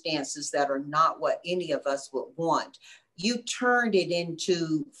circumstances that are not what any of us would want. You turned it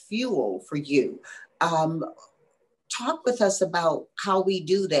into fuel for you. Talk with us about how we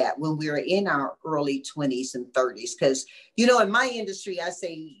do that when we're in our early 20s and 30s. Because, you know, in my industry, I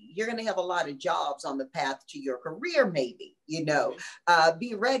say you're going to have a lot of jobs on the path to your career, maybe, you know,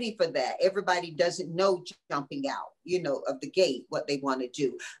 be ready for that. Everybody doesn't know jumping out, you know, of the gate, what they want to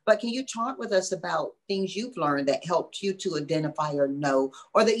do. But can you talk with us about things you've learned that helped you to identify or know,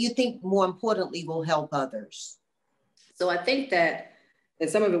 or that you think more importantly will help others? So I think that, and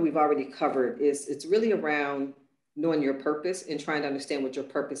some of it we've already covered, it's really around knowing your purpose and trying to understand what your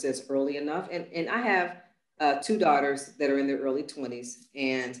purpose is early enough. And I have 2 daughters that are in their early 20s,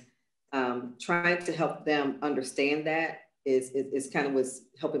 and trying to help them understand that is kind of what's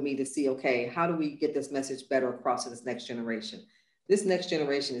helping me to see, okay, how do we get this message better across to this next generation? This next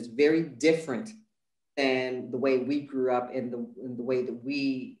generation is very different than the way we grew up and the way that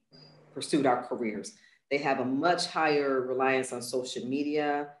we pursued our careers. They have a much higher reliance on social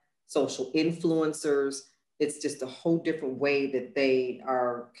media, social influencers. It's just a whole different way that they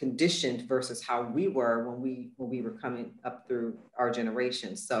are conditioned versus how we were when we were coming up through our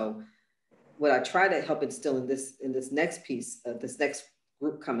generation. So what I try to help instill in this next piece of this next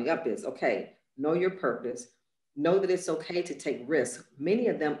group coming up is, okay, know your purpose, know that it's okay to take risks. Many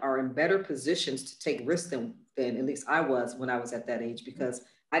of them are in better positions to take risks than at least I was when I was at that age, because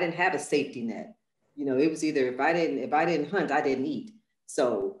I didn't have a safety net. You know, it was either if I didn't hunt, I didn't eat.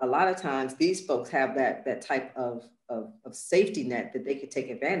 So a lot of times these folks have that type of safety net that they could take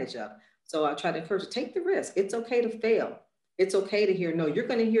advantage of. So I try to encourage you, take the risk. It's okay to fail. It's okay to hear no. You're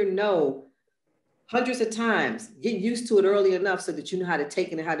going to hear no hundreds of times. Get used to it early enough so that you know how to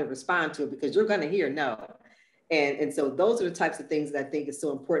take it and how to respond to it, because you're going to hear no. And so those are the types of things that I think is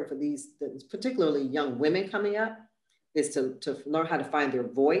so important for these, particularly young women coming up, is to learn how to find their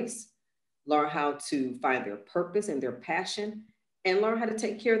voice, learn how to find their purpose and their passion, and learn how to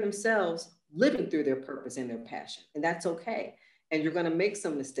take care of themselves, living through their purpose and their passion. And that's okay. And you're going to make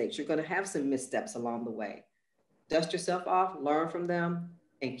some mistakes. You're going to have some missteps along the way. Dust yourself off, learn from them,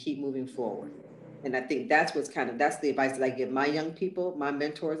 and keep moving forward. And I think that's that's the advice that I give my young people, my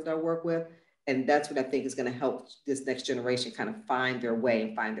mentors that I work with. And that's what I think is going to help this next generation kind of find their way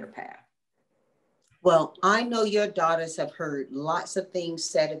and find their path. Well, I know your daughters have heard lots of things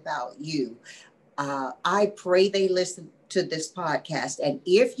said about you. I pray they listen to this podcast. And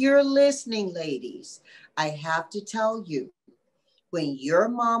if you're listening, ladies, I have to tell you, when your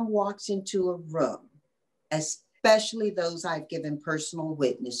mom walks into a room, especially those I've given personal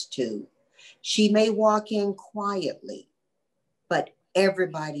witness to, she may walk in quietly, but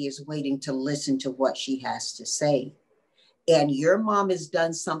everybody is waiting to listen to what she has to say. And your mom has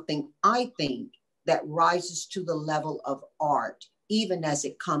done something, I think, that rises to the level of art, even as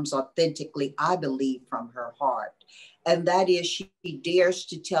it comes authentically, I believe, from her heart. And that is, she dares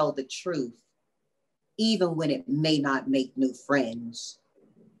to tell the truth, even when it may not make new friends.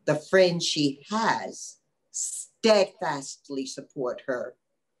 The friends she has steadfastly support her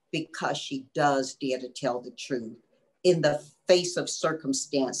because she does dare to tell the truth in the face of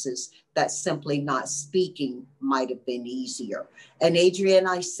circumstances that simply not speaking might have been easier. And Adrienne,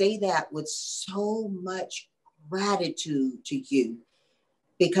 I say that with so much gratitude to you,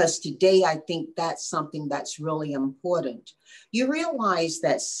 because today I think that's something that's really important. You realize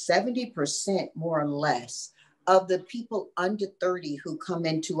that 70% more or less of the people under 30 who come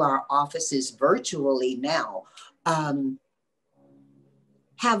into our offices virtually now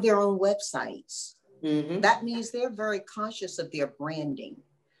have their own websites. Mm-hmm. That means they're very conscious of their branding.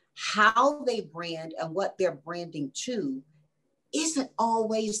 How they brand and what they're branding to isn't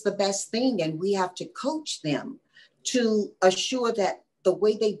always the best thing. And we have to coach them to assure that the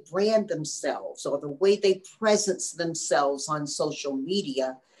way they brand themselves or the way they presence themselves on social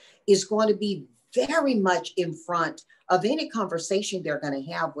media is going to be very much in front of any conversation they're going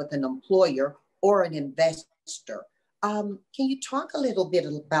to have with an employer or an investor. Can you talk a little bit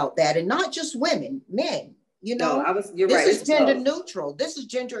about that? And not just women, men, you know, you're right. This is gender neutral. This is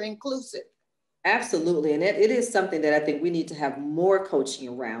gender inclusive. Absolutely. And it is something that I think we need to have more coaching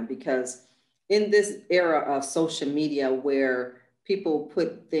around, because in this era of social media where people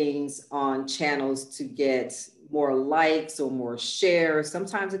put things on channels to get more likes or more shares,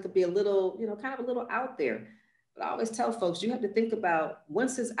 sometimes it could be a little, kind of a little out there. But I always tell folks, you have to think about,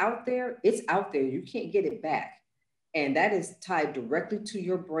 once it's out there, it's out there. You can't get it back. And that is tied directly to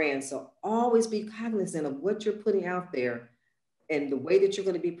your brand. So always be cognizant of what you're putting out there and the way that you're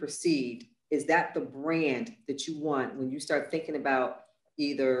going to be perceived. Is that the brand that you want when you start thinking about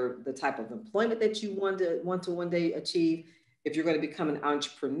either the type of employment that you want to one day achieve? If you're going to become an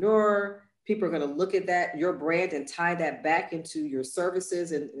entrepreneur, people are going to look at that, your brand, and tie that back into your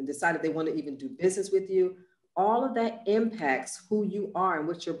services and decide if they want to even do business with you. All of that impacts who you are and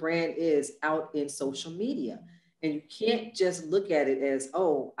what your brand is out in social media. And you can't just look at it as,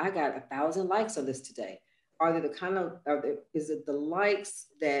 oh, I got 1,000 likes on this today. Are they is it the likes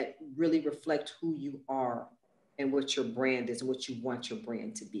that really reflect who you are and what your brand is and what you want your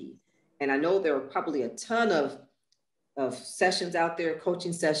brand to be? And I know there are probably a ton of sessions out there,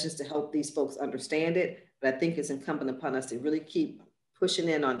 coaching sessions to help these folks understand it. But I think it's incumbent upon us to really keep pushing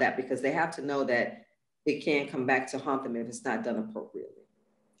in on that, because they have to know that it can come back to haunt them if it's not done appropriately.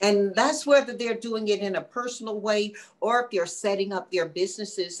 And that's whether they're doing it in a personal way or if they're setting up their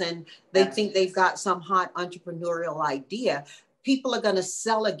businesses and they think they've got some hot entrepreneurial idea. People are going to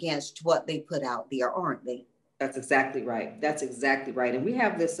sell against what they put out there, aren't they? That's exactly right. That's exactly right. And we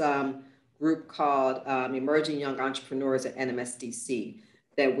have this group called Emerging Young Entrepreneurs at NMSDC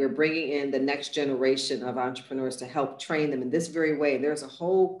that we're bringing in the next generation of entrepreneurs to help train them in this very way. There's a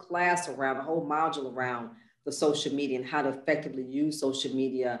whole class around, a whole module around the social media and how to effectively use social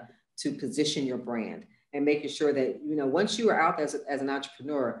media to position your brand and making sure that, once you are out there as an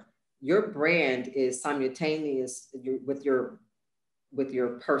entrepreneur, your brand is simultaneous with your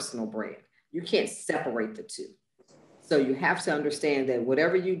personal brand. You can't separate the two. So you have to understand that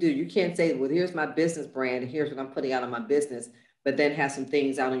whatever you do, you can't say, well, here's my business brand and here's what I'm putting out on my business, but then have some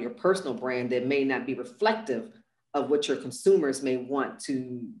things out on your personal brand that may not be reflective of what your consumers may want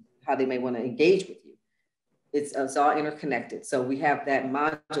to, how they may want to engage with you. It's all interconnected. So we have that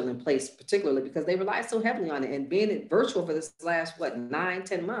module in place, particularly because they rely so heavily on it. And being virtual for this last,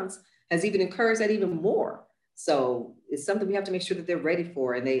 9-10 months has even encouraged that even more. So it's something we have to make sure that they're ready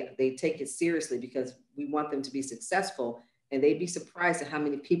for, and they take it seriously, because we want them to be successful. And they'd be surprised at how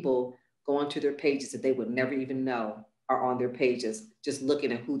many people go onto their pages that they would never even know are on their pages, just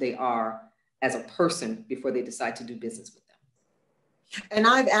looking at who they are as a person before they decide to do business with them. And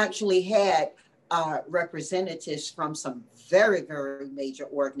I've actually had representatives from some very, very major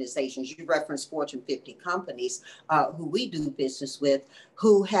organizations. You referenced Fortune 50 companies who we do business with,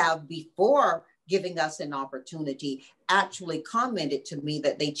 who have, before giving us an opportunity, actually commented to me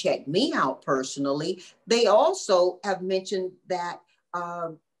that they checked me out personally. They also have mentioned that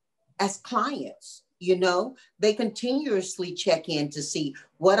as clients, they continuously check in to see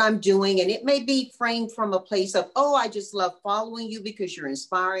what I'm doing. And it may be framed from a place of, oh, I just love following you because you're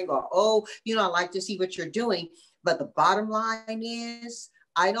inspiring, or, oh, I like to see what you're doing. But the bottom line is,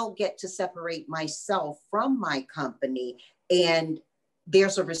 I don't get to separate myself from my company. And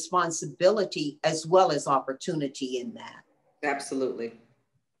there's a responsibility as well as opportunity in that. Absolutely.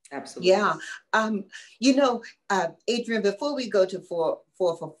 Absolutely. Yeah. Adrienne, before we go to 4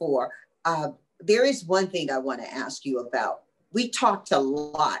 for 4, there is one thing I want to ask you about. We talked a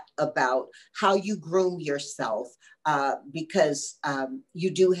lot about how you groom yourself because you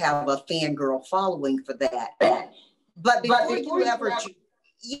do have a fangirl following for that. But before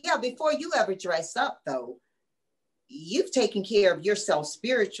you ever dress up, though, you've taken care of yourself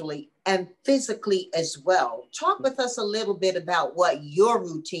spiritually and physically as well. Talk with us a little bit about what your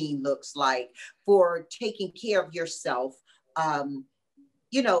routine looks like for taking care of yourself,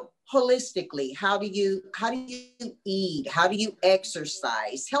 holistically. How do you eat? How do you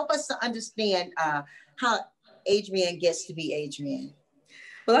exercise? Help us to understand how Adrienne gets to be Adrienne.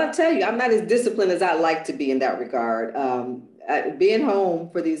 Well, I'll tell you, I'm not as disciplined as I like to be in that regard. Being home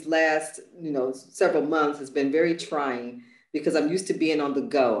for these last, several months has been very trying because I'm used to being on the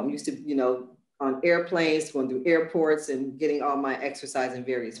go. I'm used to, on airplanes, going through airports and getting all my exercise in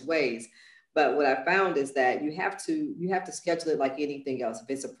various ways. But what I found is that you have to schedule it like anything else. If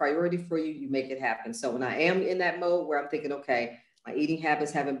it's a priority for you, you make it happen. So when I am in that mode where I'm thinking, okay, my eating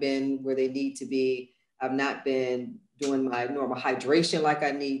habits haven't been where they need to be. I've not been doing my normal hydration like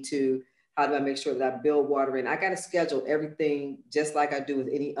I need to. How do I make sure that I build water in? I got to schedule everything just like I do with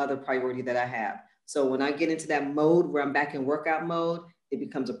any other priority that I have. So when I get into that mode where I'm back in workout mode, it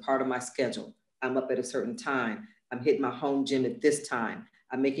becomes a part of my schedule. I'm up at a certain time. I'm hitting my home gym at this time.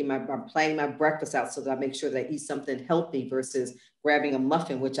 I'm planning my breakfast out so that I make sure that I eat something healthy versus grabbing a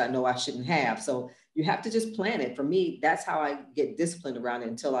muffin, which I know I shouldn't have. So you have to just plan it. For me, that's how I get disciplined around it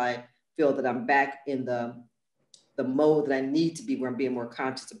until I feel that I'm back in the mode that I need to be, where I'm being more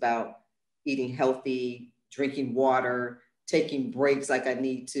conscious about eating healthy, drinking water, taking breaks like I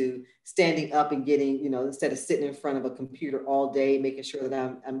need to, standing up and getting, instead of sitting in front of a computer all day, making sure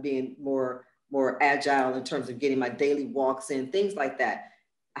that I'm being more agile in terms of getting my daily walks in, things like that.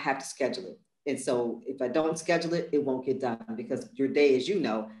 I have to schedule it. And so if I don't schedule it, it won't get done because your day, as you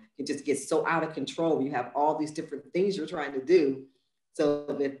know, can just get so out of control. You have all these different things you're trying to do. So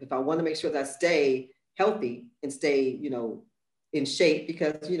if I want to make sure that I stay healthy and stay, in shape,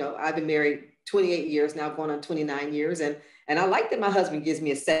 because, I've been married 28 years now, going on 29 years. And I like that my husband gives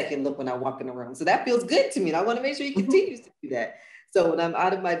me a second look when I walk in the room. So that feels good to me. And I want to make sure he continues to do that. So when I'm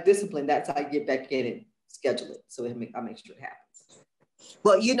out of my discipline, that's how I get back in and schedule it. So I make sure it happens.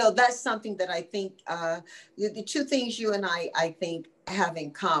 Well, that's something that I think the two things you and I think have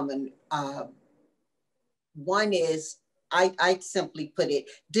in common. One is, I simply put it,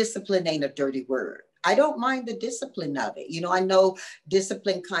 discipline ain't a dirty word. I don't mind the discipline of it. I know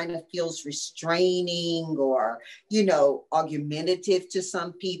discipline kind of feels restraining or, argumentative to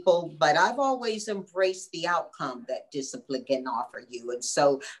some people, but I've always embraced the outcome that discipline can offer you. And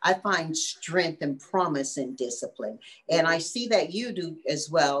so I find strength and promise in discipline. And I see that you do as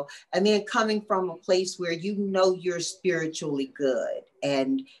well. And then coming from a place where you're spiritually good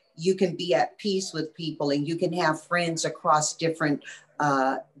and you can be at peace with people and you can have friends across different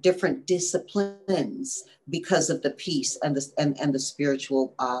disciplines because of the peace and the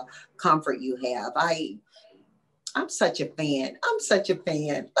spiritual comfort you have. I'm such a fan.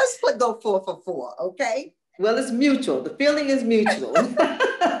 Let's go 4 for 4, okay? Well, it's mutual. The feeling is mutual. And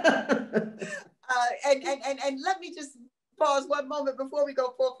let me just pause one moment before we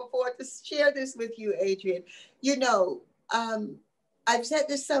go 4 for 4 to share this with you, Adrienne. I've said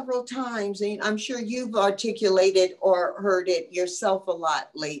this several times, and I'm sure you've articulated or heard it yourself a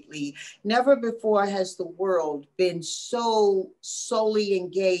lot lately. Never before has the world been so solely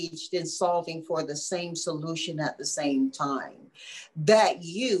engaged in solving for the same solution at the same time. That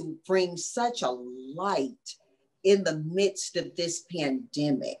you bring such a light in the midst of this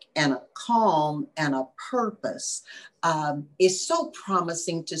pandemic and a calm and a purpose is so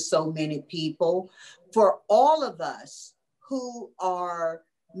promising to so many people. For all of us who are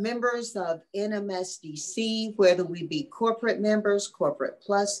members of NMSDC, whether we be corporate members, corporate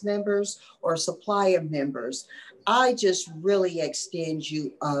plus members, or supplier members, I just really extend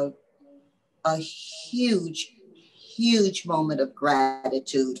you a huge moment of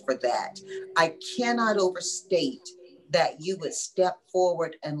gratitude for that. I cannot overstate that you would step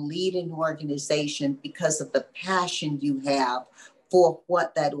forward and lead an organization because of the passion you have for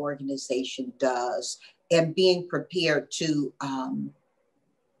what that organization does, and being prepared to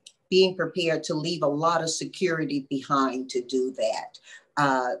leave a lot of security behind to do that.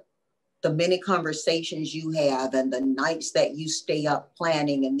 The many conversations you have and the nights that you stay up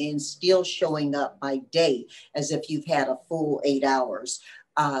planning and then still showing up by day as if you've had a full 8 hours.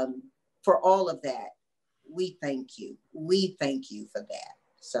 For all of that, we thank you. We thank you for that.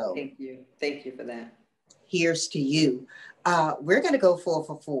 So thank you. Thank you for that. Here's to you. We're going to go 4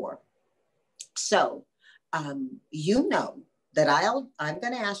 for 4. So, that I'm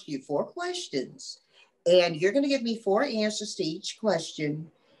going to ask you 4 questions, and you're going to give me 4 answers to each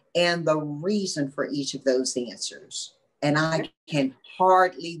question and the reason for each of those answers. And I can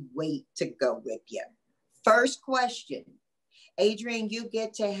hardly wait to go with you. First question, Adrienne, you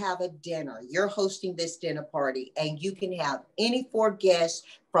get to have a dinner. You're hosting this dinner party, and you can have any 4 guests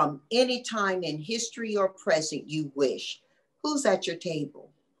from any time in history or present you wish. Who's at your table?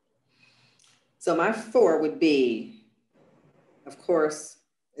 So my 4 would be, of course,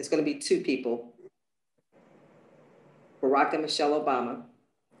 it's going to be 2 people. Barack and Michelle Obama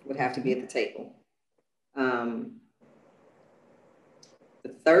would have to be at the table. The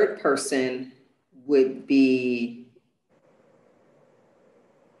third person would be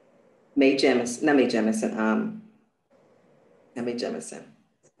Mae Jemison.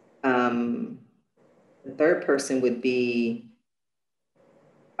 The third person would be,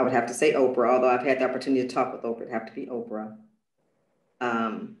 I would have to say Oprah, although I've had the opportunity to talk with Oprah, it'd have to be Oprah.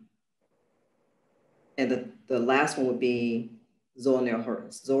 And the last one would be Zora Neale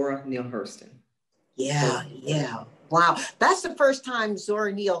Hurston. Yeah. Wow. That's the first time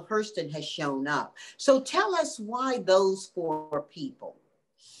Zora Neale Hurston has shown up. So tell us why those 4 people.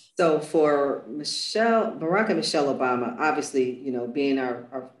 So for Barack and Michelle Obama, obviously, you know, being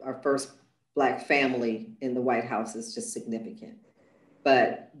our first Black family in the White House is just significant.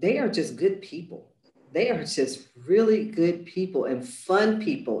 But they are just good people. They are just really good people and fun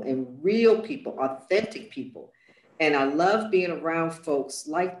people and real people, authentic people. And I love being around folks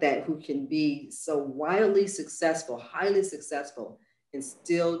like that who can be so wildly successful, highly successful, and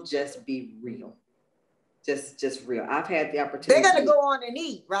still just be real. Just real. I've had the opportunity. They're going to go on and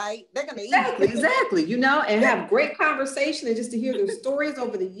eat, right? They're going to eat. Exactly. You know, and have great conversation, and just to hear their stories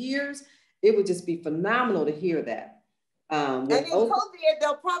over the years, it would just be phenomenal to hear that. And in COVID,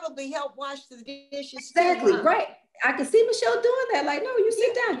 they'll probably help wash the dishes. Exactly, too, huh? right. I can see Michelle doing that. Like, no, you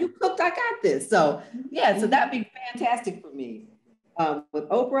sit down, you cooked, I got this. So yeah, so that'd be fantastic for me. With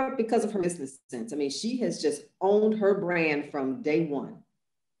Oprah, because of her business sense. I mean, she has just owned her brand from day one.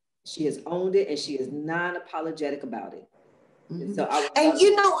 She has owned it, and she is non-apologetic about it. Mm-hmm. So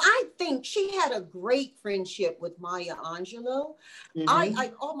I think she had a great friendship with Maya Angelou. Mm-hmm.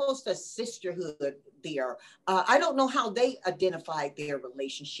 I almost a sisterhood there. I don't know how they identified their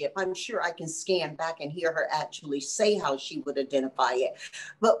relationship. I'm sure I can scan back and hear her actually say how she would identify it.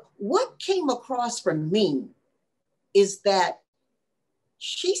 But what came across for me is that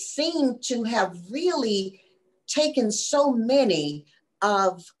she seemed to have really taken so many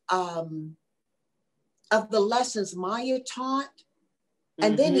of the lessons Maya taught,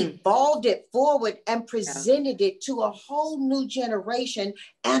 and then evolved it forward and presented it to a whole new generation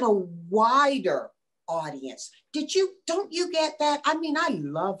and a wider audience. Don't you get that? I mean, I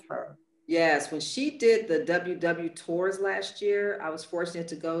love her. Yes, when she did the WW tours last year, I was fortunate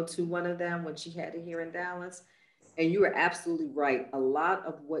to go to one of them when she had it here in Dallas. And you were absolutely right. A lot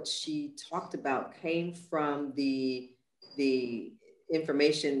of what she talked about came from the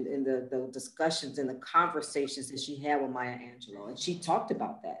information in the discussions and the conversations that she had with Maya Angelou. And she talked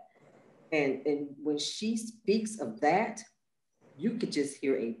about that. And when she speaks of that, you could just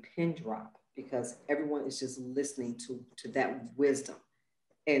hear a pin drop because everyone is just listening to that wisdom.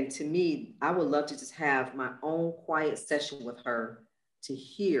 And to me, I would love to just have my own quiet session with her to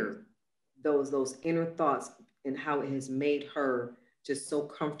hear those inner thoughts and how it has made her just so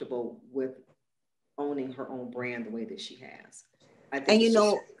comfortable with owning her own brand the way that she has. And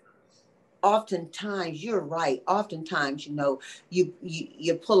oftentimes, you're right. Oftentimes,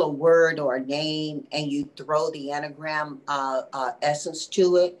 you pull a word or a name and you throw the anagram essence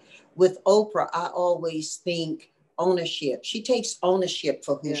to it. With Oprah, I always think ownership. She takes ownership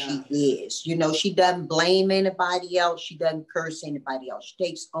for who she is. She doesn't blame anybody else. She doesn't curse anybody else. She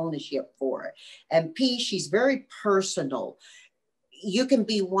takes ownership for it. And P, she's very personal. You can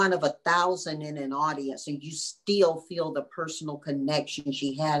be one of 1,000 in an audience and you still feel the personal connection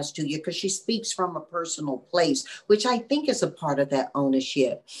she has to you because she speaks from a personal place, which I think is a part of that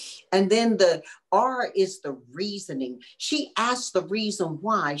ownership. And then the R is the reasoning. She asks the reason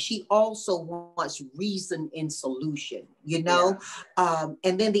why. She also wants reason in solution, and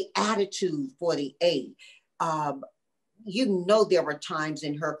then the attitude for the A. There were times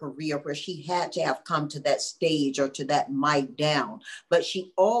in her career where she had to have come to that stage or to that mic down, but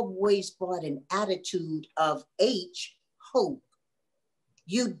she always brought an attitude of H, hope.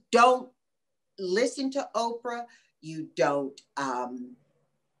 You don't listen to Oprah. You don't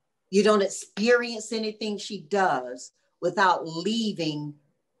experience anything she does without leaving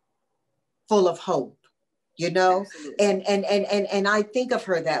full of hope, And I think of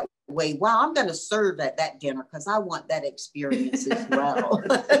her that way. Wow, I'm going to serve at that dinner because I want that experience as well.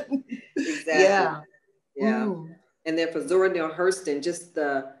 Exactly. Yeah. Mm. And then for Zora Neale Hurston, just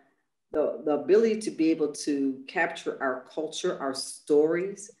the ability to be able to capture our culture, our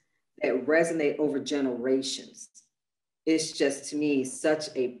stories that resonate over generations. it's just, to me, such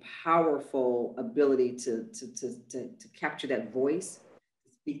a powerful ability to capture that voice,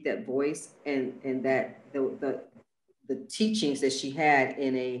 speak that voice, and that the teachings that she had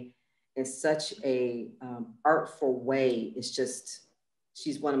in such a artful way. It's just,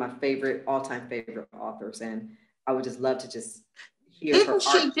 she's one of my all-time favorite authors, and I would just love to just hear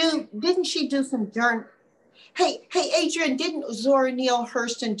Didn't she do some journal? Hey, Adrienne, didn't Zora Neale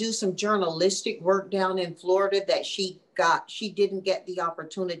Hurston do some journalistic work down in Florida that she didn't get the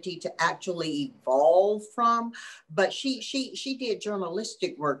opportunity to actually evolve from, but she did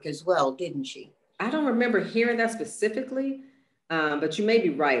journalistic work as well, didn't she? I don't remember hearing that specifically, but you may be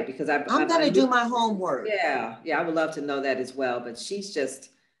right, because I'm going to do my homework. Yeah, I would love to know that as well. But she's just,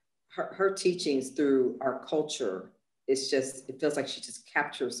 her teachings through our culture, it's just, it feels like she just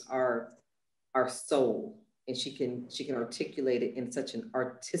captures our soul, and she can articulate it in such an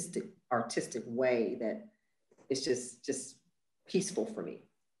artistic way that it's just peaceful for me.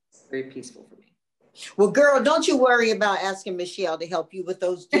 Very peaceful for me. Well, girl, don't you worry about asking Michelle to help you with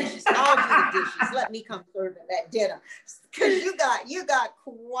those dishes. I'll do the dishes. Let me come serve at that dinner, because you got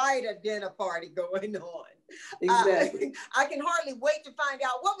quite a dinner party going on. Exactly. I can hardly wait to find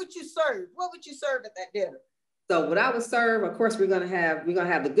out, what would you serve? What would you serve at that dinner? So what I would serve, of course, we're gonna have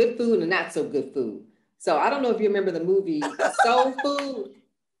the good food and the not so good food. So I don't know if you remember the movie Soul Food,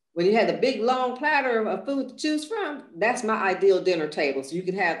 when you had the big long platter of food to choose from. That's my ideal dinner table. So you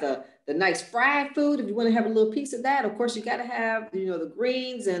can have the nice fried food if you want to have a little piece of that. Of course, you got to have, the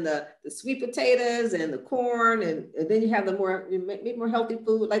greens and the sweet potatoes and the corn, and then you have maybe more healthy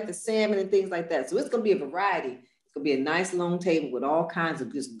food like the salmon and things like that. So it's going to be a variety. It's going to be a nice long table with all kinds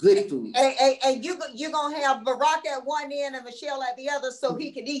of just good food. And you're going to have Barack at one end and Michelle at the other, so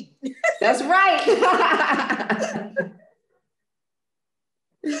he can eat. That's right.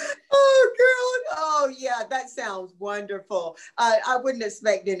 Oh, girl. Oh, yeah, that sounds wonderful. I wouldn't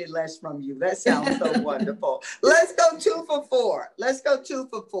expect any less from you. That sounds so wonderful. Let's go 2 for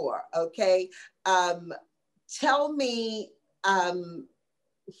 4. Okay. Tell me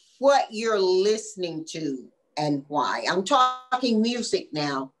what you're listening to and why. I'm talking music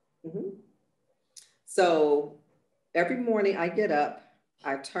now. Mm-hmm. So every morning I get up,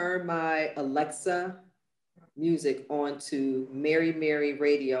 I turn my Alexa music onto Mary Mary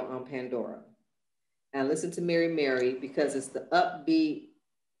radio on Pandora. And I listen to Mary Mary because it's the upbeat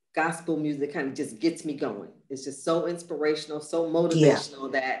gospel music that kind of just gets me going. It's just so inspirational, so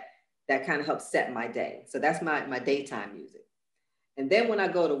motivational, that kind of helps set my day. So that's my daytime music. And then when I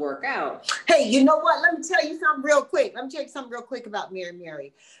go to work out. Hey, you know what? Let me tell you something real quick. About Mary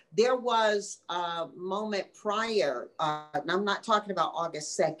Mary. There was a moment prior, and I'm not talking about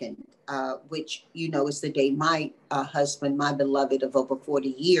August 2nd, which, is the day my husband, my beloved of over 40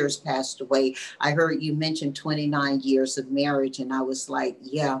 years, passed away. I heard you mention 29 years of marriage, and I was like,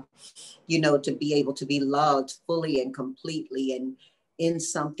 yeah, to be able to be loved fully and completely, and in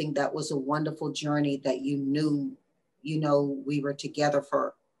something that was a wonderful journey that you knew, we were together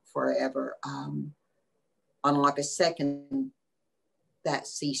for forever. On August 2nd, that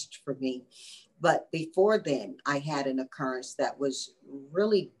ceased for me. But before then, I had an occurrence that was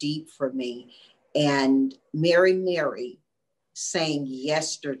really deep for me. And Mary Mary sang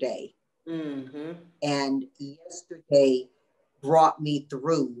Yesterday. Mm-hmm. And Yesterday brought me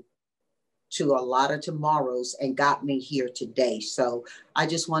through to a lot of tomorrows and got me here today. So I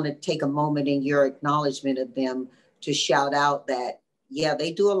just want to take a moment in your acknowledgement of them to shout out that, yeah,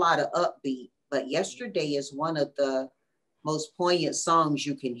 they do a lot of upbeat, but Yesterday is one of the most poignant songs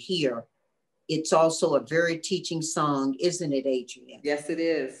you can hear. It's also a very teaching song, isn't it, Adrienne? Yes, it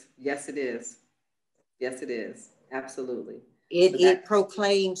is. Yes, it is. Yes, it is. Absolutely. It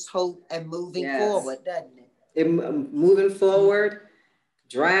proclaims hope and moving forward, doesn't it? Moving forward,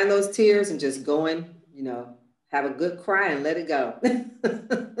 drying those tears and just going, have a good cry and let it go.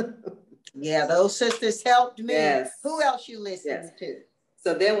 Yeah, those sisters helped me. Yes. Who else you listen to?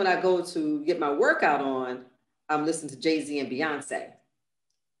 So then when I go to get my workout on, I'm listening to Jay-Z and Beyonce,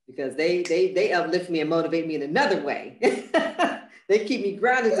 because they uplift me and motivate me in another way. They keep me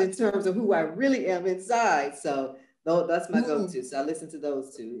grounded in terms of who I really am inside. So that's my go-to. So I listen to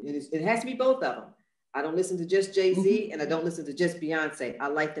those two. It has to be both of them. I don't listen to just Jay-Z and I don't listen to just Beyonce. I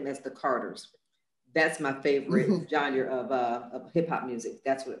like them as the Carters. That's my favorite genre of hip hop music.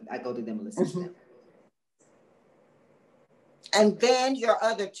 That's what I go to them and listen to them. And then your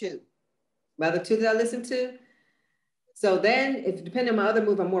other two. My other two that I listen to. So then, if depending on my other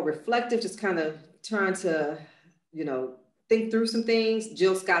move, I'm more reflective, just kind of trying to, think through some things.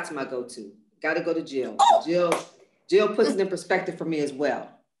 Jill Scott's my go-to. Got to go to Jill. Oh! Jill puts it in perspective for me as well.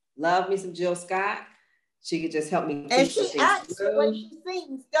 Love me some Jill Scott. She could just help me. And she acts the way she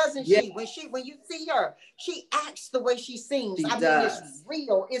sings, doesn't she? When you see her, she acts the way she sings. She mean, does. it's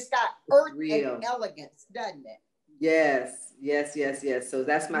real. It's got earth and elegance, doesn't it? Yes. So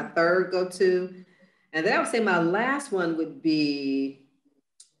that's my third go-to. And then I would say my last one would be,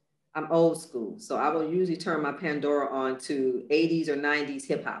 I'm old school. So I will usually turn my Pandora on to 80s or 90s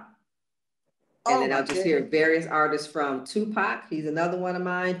hip hop. And then I'll just hear various artists from Tupac. He's another one of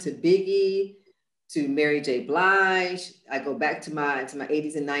mine, to Biggie, to Mary J. Blige. I go back to my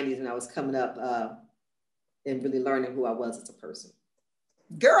 80s and 90s when I was coming up and really learning who I was as a person.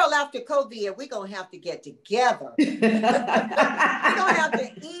 Girl, after COVID, we're going to have to get together. We're going to have to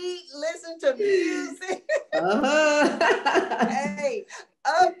eat, listen to music. Hey,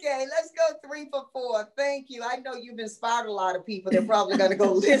 okay, let's go 3 for 4. Thank you. I know you've inspired a lot of people. They're probably going to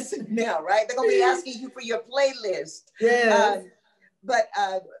go listen now, right? They're going to be asking you for your playlist. Yes. But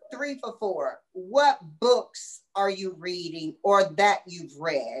 3 for 4, what books are you reading or that you've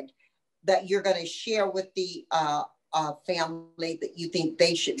read that you're going to share with the family that you think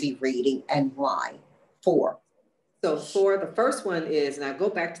they should be reading and why? 4. So the first one is, and I go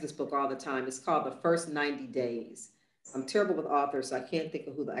back to this book all the time, it's called The First 90 Days. I'm terrible with authors, so I can't think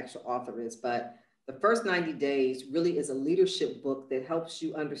of who the actual author is, but The First 90 Days really is a leadership book that helps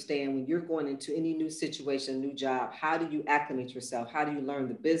you understand when you're going into any new situation, new job, how do you acclimate yourself? How do you learn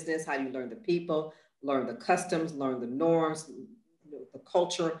the business? How do you learn the people, learn the customs, learn the norms, the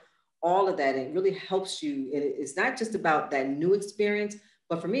culture, all of that. It really helps you. And it's not just about that new experience,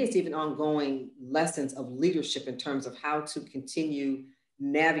 but for me, it's even ongoing lessons of leadership in terms of how to continue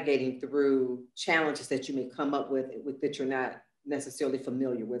navigating through challenges that you may come up with that you're not necessarily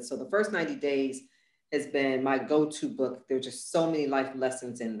familiar with. So The First 90 Days has been my go-to book. There's just so many life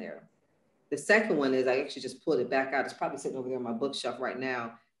lessons in there. The second one is, I actually just pulled it back out. It's probably sitting over there on my bookshelf right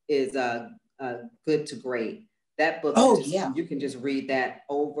now, is Good to Great. That book, you can just read that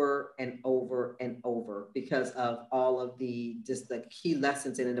over and over and over because of all of the key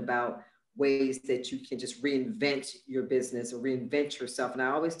lessons in it about ways that you can just reinvent your business or reinvent yourself. And I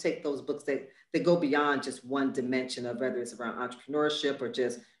always take those books that go beyond just one dimension of whether it's around entrepreneurship or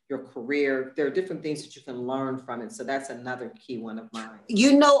just your career. There are different things that you can learn from it. So that's another key one of mine.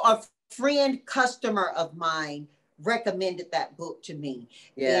 You know, a friend customer of mine recommended that book to me.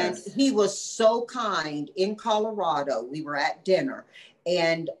 Yes. And he was so kind in Colorado. We were at dinner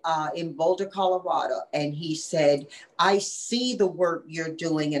and in Boulder, Colorado. And he said, I see the work you're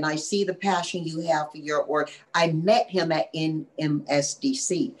doing and I see the passion you have for your work. I met him at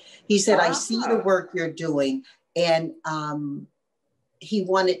NMSDC. He said, I see the work you're doing. And he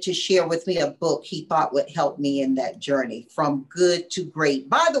wanted to share with me a book he thought would help me in that journey from good to great.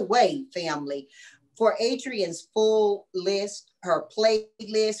 By the way, family, for Adrienne's full list, her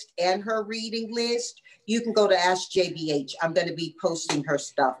playlist and her reading list, you can go to Ask JBH. I'm going to be posting her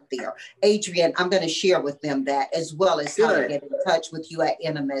stuff there. Adrienne, I'm going to share with them that as well as how to get in touch with you at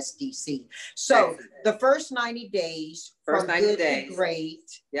NMSDC. So The First 90 Days, First 90 Days. To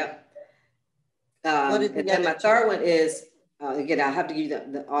Great. Yep. And then my third one is, again, I'll have to give you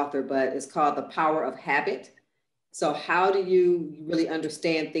the author, but it's called The Power of Habit. So how do you really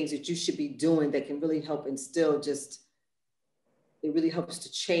understand things that you should be doing that can really help instill it really helps to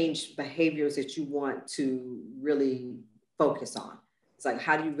change behaviors that you want to really focus on. It's like,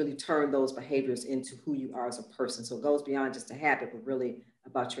 how do you really turn those behaviors into who you are as a person? So it goes beyond just a habit, but really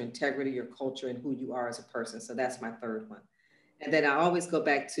about your integrity, your culture, and who you are as a person. So that's my third one. And then I always go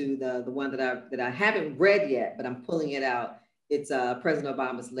back to the one that I haven't read yet, but I'm pulling it out. It's President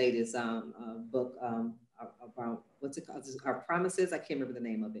Obama's latest book, about what's it called? Our Promises. I can't remember the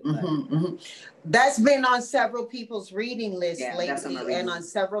name of it. But. That's been on several people's reading lists lately and on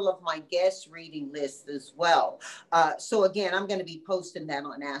several of my guests' reading lists as well. So again, I'm going to be posting that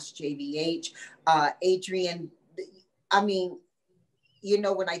on Ask JBH. Adrienne, I mean, you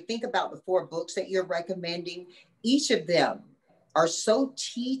know, when I think about the 4 books that you're recommending, each of them are so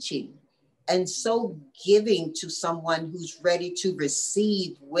teaching and so giving to someone who's ready to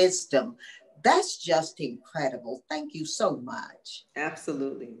receive wisdom. That's just incredible. Thank you so much.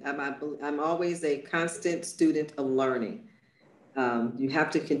 Absolutely. I'm always a constant student of learning. You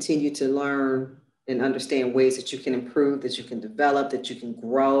have to continue to learn and understand ways that you can improve, that you can develop, that you can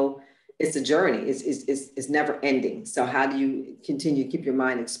grow. It's a journey. It's never ending. So how do you continue to keep your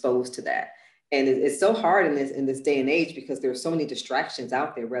mind exposed to that? And it's so hard in this day and age because there are so many distractions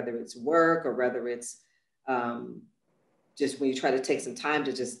out there, whether it's work or whether it's just when you try to take some time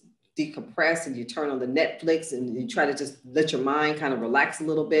to just decompress and you turn on the Netflix and you try to just let your mind kind of relax a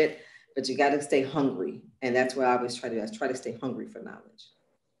little bit, but you got to stay hungry. And that's what I always try to do. I try to stay hungry for knowledge.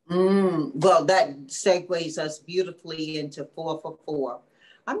 Well, that segues us beautifully into 4 for 4.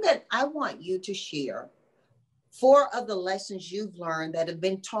 I want you to share 4 of the lessons you've learned that have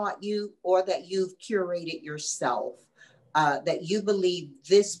been taught you or that you've curated yourself, that you believe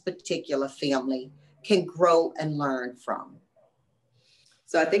this particular family can grow and learn from.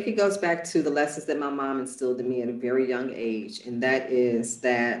 So I think it goes back to the lessons that my mom instilled in me at a very young age. And that is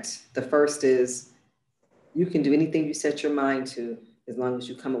that the first is you can do anything you set your mind to as long as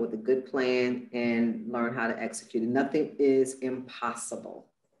you come up with a good plan and learn how to execute it. Nothing is impossible.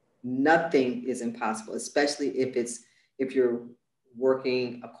 Nothing is impossible, especially if you're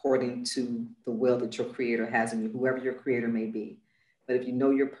working according to the will that your creator has in you, whoever your creator may be. But if you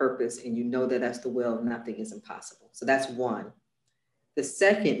know your purpose and you know that that's the will, nothing is impossible. So that's one. The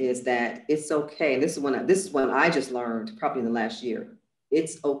second is that it's okay. And this is one I just learned probably in the last year.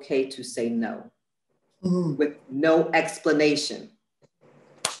 It's okay to say no with no explanation.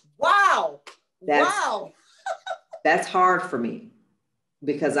 Wow. Wow. That's hard for me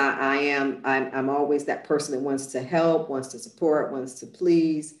because I'm always that person that wants to help, wants to support, wants to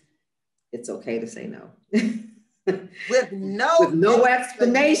please. It's okay to say no. With no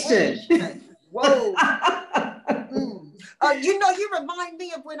explanation. Whoa. You remind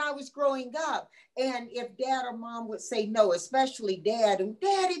me of when I was growing up, and if dad or mom would say no, especially dad, and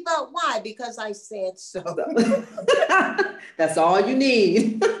daddy, but why? Because I said so. That's all you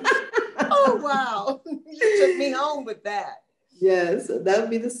need. Oh, wow. You took me home with that. Yes, that would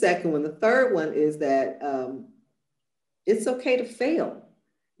be the second one. The third one is that it's okay to fail.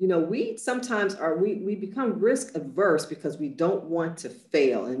 We sometimes we become risk averse because we don't want to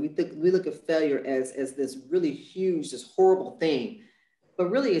fail. And we look at failure as this really huge, this horrible thing. But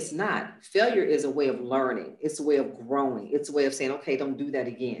really it's not. Failure is a way of learning. It's a way of growing. It's a way of saying, okay, don't do that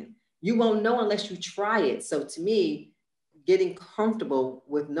again. You won't know unless you try it. So to me, getting comfortable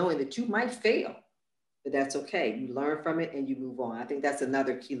with knowing that you might fail, but that's okay. You learn from it and you move on. I think that's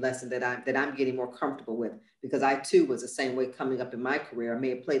another key lesson that I'm getting more comfortable with, because I too was the same way coming up in my career. I may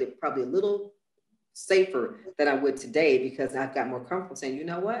have played it probably a little safer than I would today because I've got more comfortable saying, you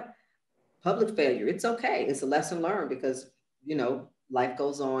know what? Public failure, it's okay. It's a lesson learned because, life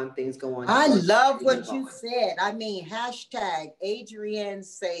goes on, things go on. I love what you said. I mean, hashtag Adrienne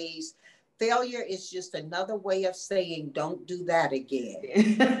says, failure is just another way of saying, don't do that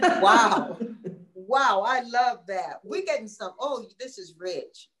again. Wow. Wow, I love that. We're getting this is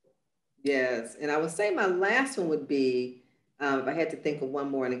rich. Yes, and I would say my last one would be, if I had to think of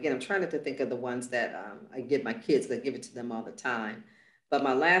one more, and again, I'm trying not to think of the ones that I give my kids, I give it to them all the time. But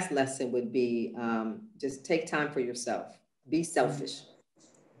my last lesson would be just take time for yourself. Be selfish.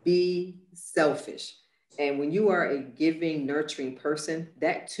 Be selfish. And when you are a giving, nurturing person,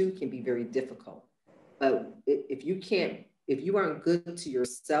 that too can be very difficult. But if you aren't good to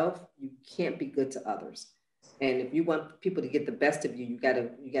yourself, you can't be good to others. And if you want people to get the best of you, you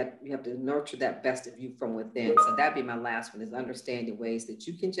have to nurture that best of you from within. So that'd be my last one, is understanding ways that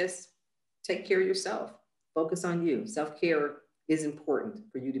you can just take care of yourself. Focus on you. Self-care is important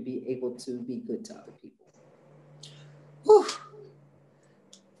for you to be able to be good to other people. Whew.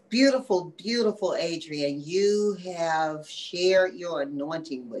 Beautiful, beautiful, Adrienne. You have shared your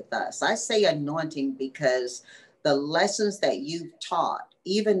anointing with us. I say anointing because the lessons that you've taught,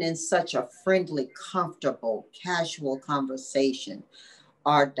 even in such a friendly, comfortable, casual conversation,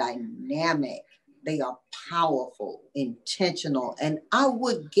 are dynamic. They are powerful, intentional, and I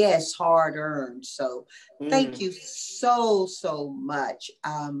would guess hard-earned. So thank you so, so much.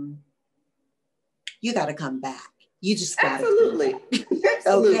 You got to come back. You just got to. Absolutely.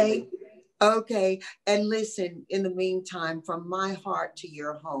 Absolutely. Okay. And listen, in the meantime, from my heart to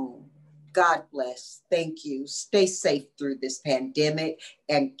your home, God bless. Thank you. Stay safe through this pandemic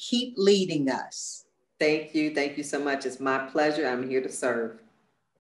and keep leading us. Thank you. Thank you so much. It's my pleasure. I'm here to serve.